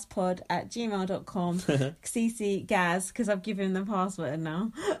bbonblastpod@gmail.com. CC Gaz, because I've given the password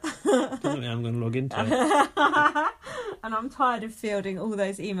now. Doesn't mean I'm going to log into it. And I'm tired of fielding all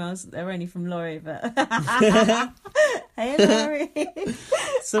those emails. They're only from Laurie, but... Hey, Laurie.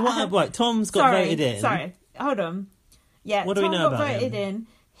 So what... Right, Tom's got voted in. Sorry, hold on. Yeah, what do we know about him? Voted in.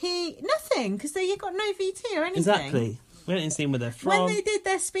 Nothing, because they got no VT or anything. Exactly. We haven't seen where they're from. When they did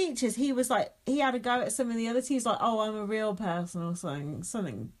their speeches, he was like, he had a go at some of the other teams, like, oh, I'm a real person or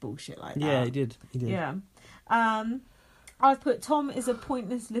something bullshit like that. Yeah, he did. Yeah. I've put Tom is a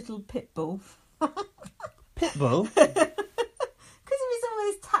pointless little pit bull. Pit bull? Because of all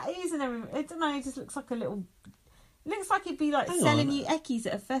his tattoos and everything. I don't know, he just looks like a little... Looks like he'd be like selling you eckies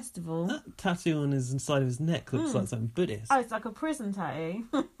at a festival. That tattoo on his inside of his neck looks like something Buddhist. Oh, it's like a prison tattoo.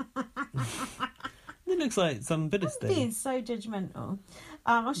 It looks like some Buddhist thing. Being so judgmental.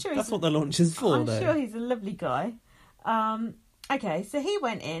 I'm sure that's what the launch is for, I'm sure he's a lovely guy. Okay, so he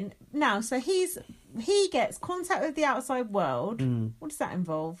went in. Now, so he gets contact with the outside world. What does that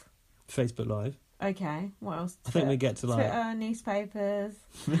involve? Facebook Live. Okay, what else? I think we get to like... Twitter, newspapers.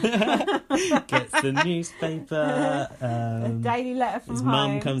 Gets the newspaper. A daily letter from his home.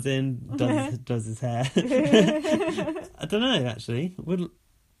 mum comes in, does his hair. I don't know, actually.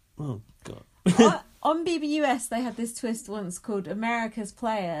 Oh, God. On BBUS, they had this twist once called America's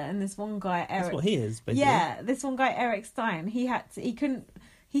Player, and this one guy, Eric... That's what he is, basically. Yeah, this one guy, Eric Stein, he had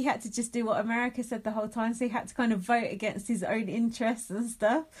to just do what America said the whole time, so he had to kind of vote against his own interests and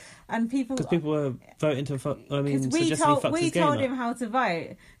stuff. And people... Because people were voting to... we told him how to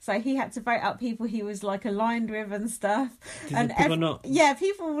vote, so he had to vote out people he was, like, aligned with and stuff. And people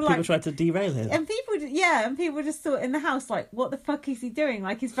were like... People tried to derail him. And people just thought in the house, like, what the fuck is he doing?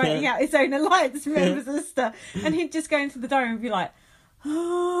 Like, he's voting out his own alliance members and stuff. And he'd just go into the diary and be like...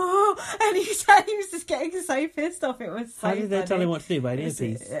 Oh, and he said he was just getting so pissed off. It was so How did they tell him what to do by an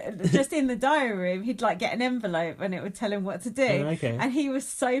earpiece? Just in the diary room, he'd like get an envelope and it would tell him what to do. Oh, okay. And he was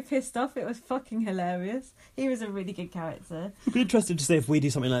so pissed off. It was fucking hilarious. He was a really good character. I'd be interested to see if we do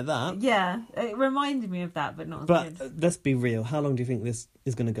something like that. Yeah, it reminded me of that, but not as good. Let's be real. How long do you think this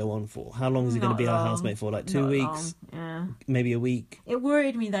is going to go on for? How long is he going to be our housemate for? Like 2 weeks? Yeah. Maybe a week? It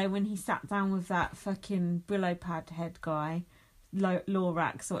worried me though when he sat down with that fucking Brillo pad head guy.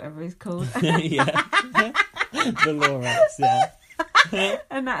 Lorax, whatever he's called. Yeah. The Lorax, yeah.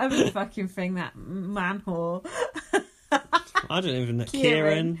 And that other fucking thing, that man whore. I don't even know.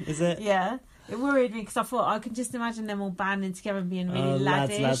 Kieran, is it? Yeah. It worried me because I thought I could just imagine them all banding together and being really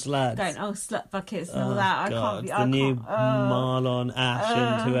laddish. Lads. Going, slut buckets and all that. God. Marlon, Ash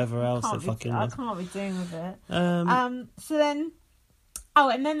and whoever else that fucking was. I can't be doing with it. So then... Oh,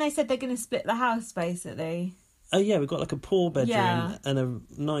 and then they said they're going to split the house, basically. Oh, yeah, we've got like a poor bedroom and a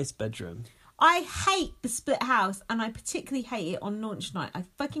nice bedroom. I hate the split house, and I particularly hate it on launch night. I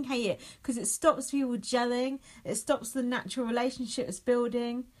fucking hate it because it stops people gelling. It stops the natural relationships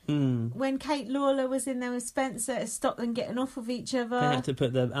building. When Kate Lawler was in there with Spencer, it stopped them getting off of each other. They had to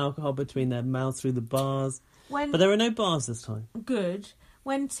put the alcohol between their mouths through the bars. But there were no bars this time. Good.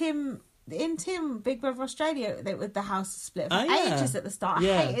 When Tim Big Brother Australia, with the house split for ages at the start.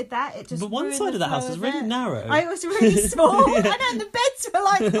 I hated that. It just. But one side of the house was really narrow. It was really small. I know, and the beds were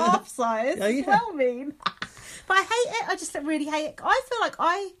like half size. Well, mean. But I hate it. I just really hate it. I feel like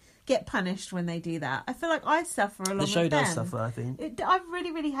I get punished when they do that. I feel like I suffer along with them. The show does suffer, I think. I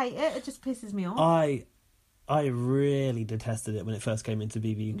really, really hate it. It just pisses me off. I really detested it when it first came into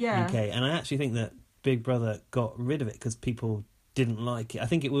BB UK, and I actually think that Big Brother got rid of it because people didn't like it. I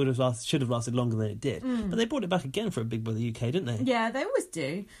think it should have lasted longer than it did. But they brought it back again for a Big Brother UK, didn't they? Yeah, they always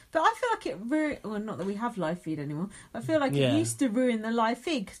do. But I feel like it well, not that we have live feed anymore. I feel like it used to ruin the live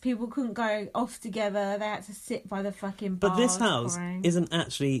feed because people couldn't go off together. They had to sit by the fucking bars. But this house isn't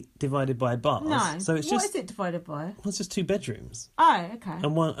actually divided by bars. No. So it's what is it divided by? Well, it's just 2 bedrooms. Oh, okay.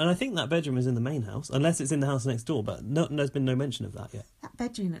 And I think that bedroom is in the main house, unless it's in the house next door. But there's been no mention of that yet. That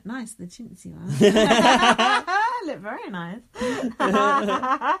bedroom looked nice, the chintzy one. Looked very nice.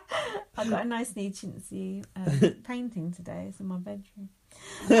 I got a nice new chintzy painting today. It's in my bedroom.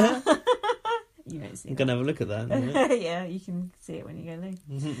 You won't see I'm going to have a look at that. Yeah, you can see it when you go look.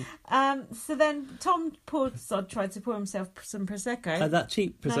 So then Tom tried to pour himself some Prosecco. That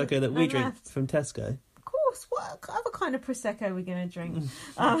cheap Prosecco that we drink from Tesco. Of course. What other kind of Prosecco are we going to drink?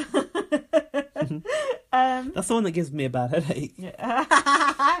 That's the one that gives me a bad headache.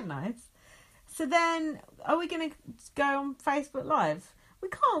 Nice. So then, are we going to go on Facebook Live? We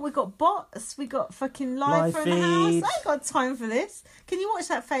can't. We've got bots. We got fucking live from the house. I ain't got time for this. Can you watch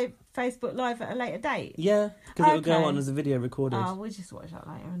that Facebook Live at a later date? Yeah, because it will go on as a video recorded. Oh, we'll just watch that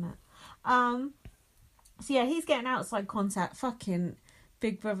later, innit? So yeah, he's getting outside contact. Fucking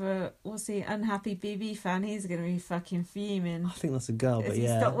Big Brother, what's he, unhappy BB fan? He's going to be fucking fuming. I think that's a girl, but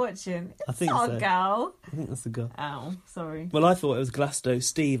yeah. Stop watching. I think not so. a girl. I think that's a girl. Oh, sorry. Well, I thought it was Glasto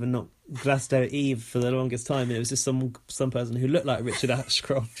Steve and not Glasto Eve for the longest time, and it was just some person who looked like Richard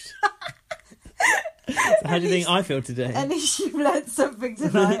Ashcroft. So how do you think I feel today? At least you've learned something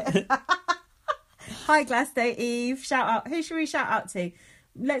tonight. Hi, Glasto Eve. Shout out. Who should we shout out to?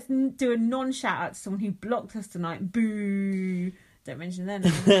 Let's do a non-shout out to someone who blocked us tonight. Boo. Don't mention their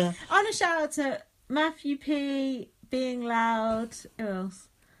name. I want to shout out to Matthew P, Being Loud. Who else?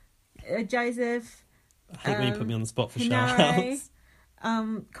 Joseph. I hate when you put me on the spot for Hinare, shout-outs.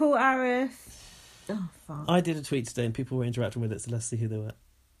 Cool Arif. Oh, fuck. I did a tweet today and people were interacting with it, so let's see who they were.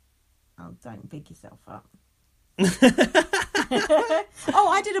 Oh, don't big yourself up. Oh,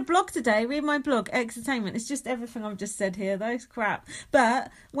 I did a blog today. Read my blog, Exertainment. It's just everything I've just said here, though. It's crap.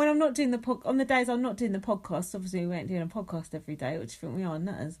 But when I'm not doing on the days I'm not doing the podcast, obviously we ain't doing a podcast every day, which I think we are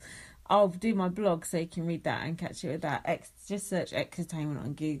nutters. I'll do my blog so you can read that and catch it with that. Just search Exertainment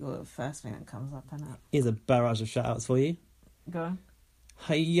on Google. The first thing that comes up. Here's a barrage of shout-outs for you. Go on.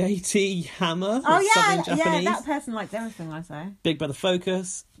 Hayate Hammer. Oh, yeah. Yeah, that person likes everything I say. Big Brother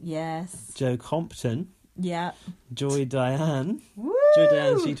Focus. Yes. Joe Compton. Yeah. Joy Diane. Woo! Joy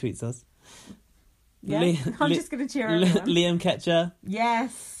Diane, she tweets us. Yeah, I'm just going to cheer everyone. Liam Ketcher.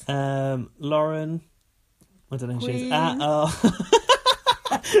 Yes. Lauren. I don't know who she is.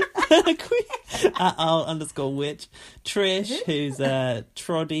 Queen. @_witch. Trish, who's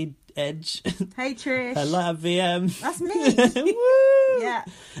Troddy Edge. Hey Trish. Light Up VM. That's me. Woo! Yeah.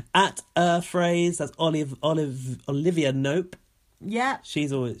 Phrase, that's Olivia Nope. Yeah.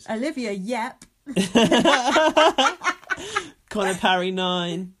 She's always Olivia Yep. Connor Parry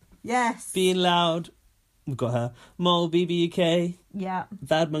 9. Yes. Being Loud. We've got her. Mole BBUK. Yeah.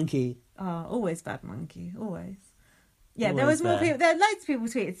 Bad Monkey. Oh, always Bad Monkey. Always. Yeah, always there was more there. people. There were loads of people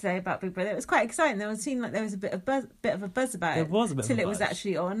tweeted today about Big Brother. It was quite exciting. There was seemed like there was a bit of a buzz about it. There was a bit till of a it was buzz.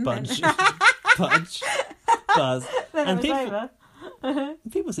 actually on. Buzz. Then And it was over.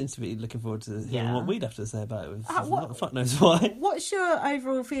 people seem to be looking forward to hearing what we'd have to say about it. What- Fuck knows why. What's your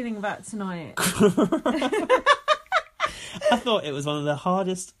overall feeling about tonight? I thought it was one of the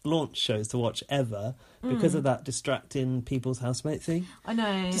hardest launch shows to watch ever because of that distracting people's housemate thing. I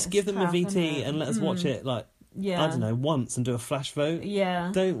know. Just it's give them crap, a isn't VT it? and let us watch it, like, Yeah. I don't know, once and do a flash vote.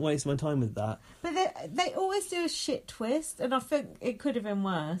 Yeah. Don't waste my time with that. But they always do a shit twist, and I think it could have been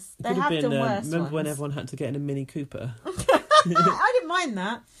worse. It They could have been, done worse remember ones. when everyone had to get in a Mini Cooper? I didn't mind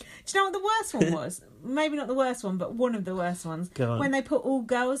that. Do you know what the worst one was? Maybe not the worst one, but one of the worst ones. Go on. When they put all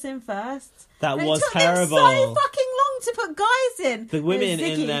girls in first. That And was it took terrible. them so fucking long to put guys in. The women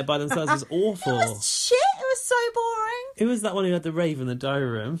Ziggy. in there by themselves was awful. It was shit. It was so boring. Who was that one who had the rave in the diary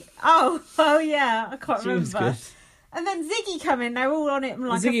room? Oh yeah, I can't She was remember. good. And then Ziggy come in. They were all on it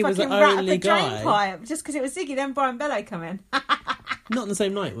like Ziggy a was the fucking rat up only a drain guy. pipe. Just because it was Ziggy, then Brian Bello come in. Not on the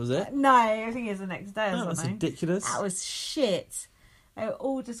same night, was it? No, I think it was the next day or That was something. ridiculous. That was shit. They were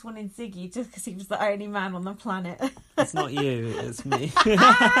all just wanting Ziggy just because he was the only man on the planet. It's not you, it's me.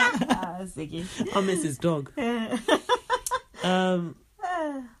 Ziggy. I miss his dog.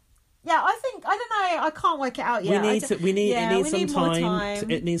 Yeah, I think, I don't know, I can't work it out yet. We need some more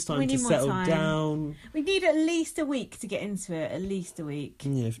time. It needs time We to need more settle time. down. We need at least a week to get into it, at least a week.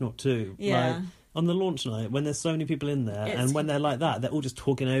 Yeah, if not two. Yeah. Like, on the launch night, when there's so many people in there, and when they're like that, they're all just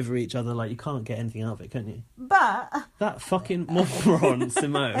talking over each other, like, you can't get anything out of it, can you? But That fucking moron,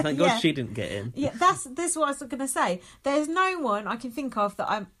 Simone. Thank God Yeah. she didn't get in. yeah, this is what I was going to say. There's no one I can think of that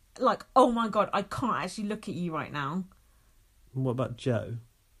I'm like, oh my God, I can't actually look at you right now. What about Joe?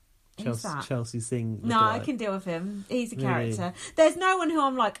 Who's that? Chelsea Singh. No, I lookalike. can deal with him. He's a Really? character. There's no one who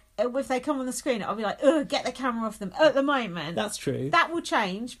I'm like, if they come on the screen, I'll be like, ugh, get the camera off them. At the moment, That's true. that will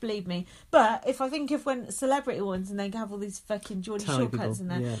change, believe me. But if I think of when celebrity ones and they have all these fucking Geordie Tiny shortcuts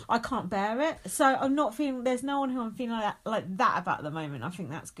people, in there, yeah. I can't bear it. So I'm not feeling. There's no one who I'm feeling like that about at the moment. I think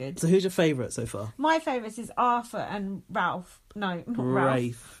that's good. So who's your favourite so far? My favourites is Arthur and Ralph. No, not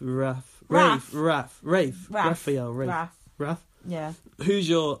Ralph. Rafe. Raphael. Raph. Yeah. Who's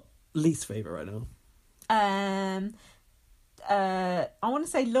your least favourite right now? I want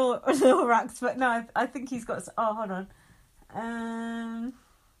to say Lorax, but no, I think he's got. Oh, hold on.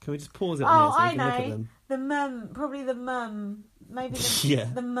 Can we just pause it Oh, on here so we I can look at know. them? The mum, probably the mum. Maybe Yeah.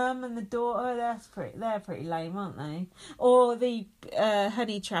 the mum and the daughter. They're pretty lame, aren't they? Or the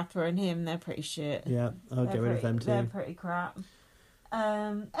honey trapper and him. They're pretty shit. Yeah, I'll get rid of them They're too. pretty crap.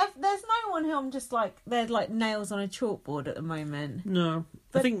 There's no one who I'm just like they're like nails on a chalkboard at the moment. No, I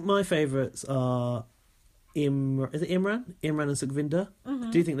But- think my favourites are Is it Imran? Imran and Sukhvinder. I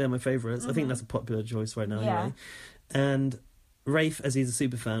do think they're my favourites. I think that's a popular choice right now anyway. And Rafe, as he's a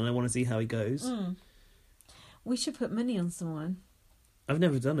super fan, I want to see how he goes. We should put money on someone. I've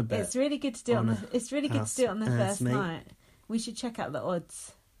never done a bet. It's really good to do it on the first night. We should check out the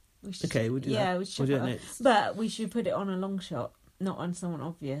odds. Okay, we'll do that. Yeah, we should do it next. But we should put it on a long shot, not on someone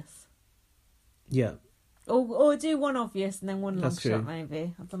obvious. Yeah. Or do one obvious and then one long shot,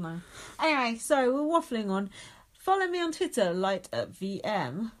 maybe. I don't know. Anyway, so we're waffling on. Follow me on Twitter,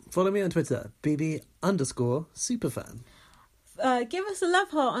 light@VM. Follow me on Twitter, BB_superfan. Give us a love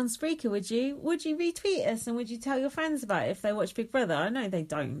heart on Spreaker, would you? Would you retweet us and would you tell your friends about it if they watch Big Brother? I know they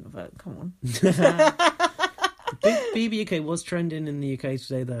don't, but come on. BB UK was trending in the UK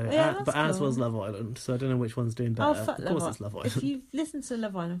today, though. Yeah, but as was Love Island, so I don't know which one's doing better. Fuck of course, it's Love Island. If you listen to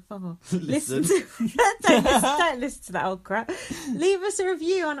Love Island, fuck off. Don't listen to that old crap. Leave us a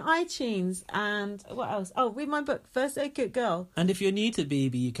review on iTunes and what else? Oh, read my book, First Aid Kit Girl. And if you're new to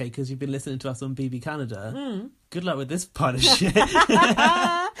BB UK because you've been listening to us on BB Canada, good luck with this part of shit.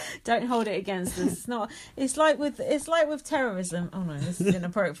 Don't hold it against us. It's not. It's like with terrorism. Oh no, this is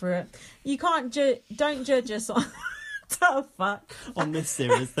inappropriate. You can't don't judge us on. Oh fuck! On this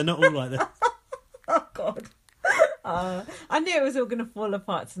series, they're not all like this. Oh god! I knew it was all going to fall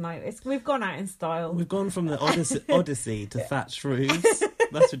apart tonight. We've gone out in style. We've gone from the Odyssey to thatched roofs.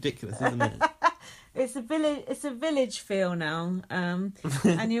 That's ridiculous, isn't it? It's a village. It's a village feel now, and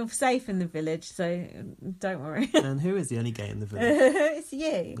you're safe in the village, so don't worry. And who is the only gay in the village? It's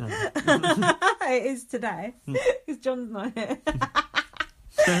you. Oh. It is today. Because John's not here.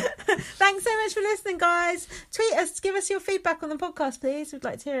 Thanks so much for listening, guys. Tweet us, give us your feedback on the podcast, please. We'd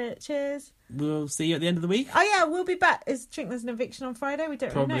like to hear it. Cheers. We'll see you at the end of the week. Oh yeah, we'll be back. Is there's an eviction on Friday? We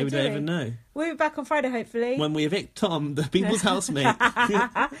don't Probably really know. We don't even know. We'll be back on Friday, hopefully. When we evict Tom, the people's housemate.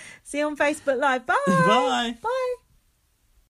 See you on Facebook Live. Bye. Bye. Bye.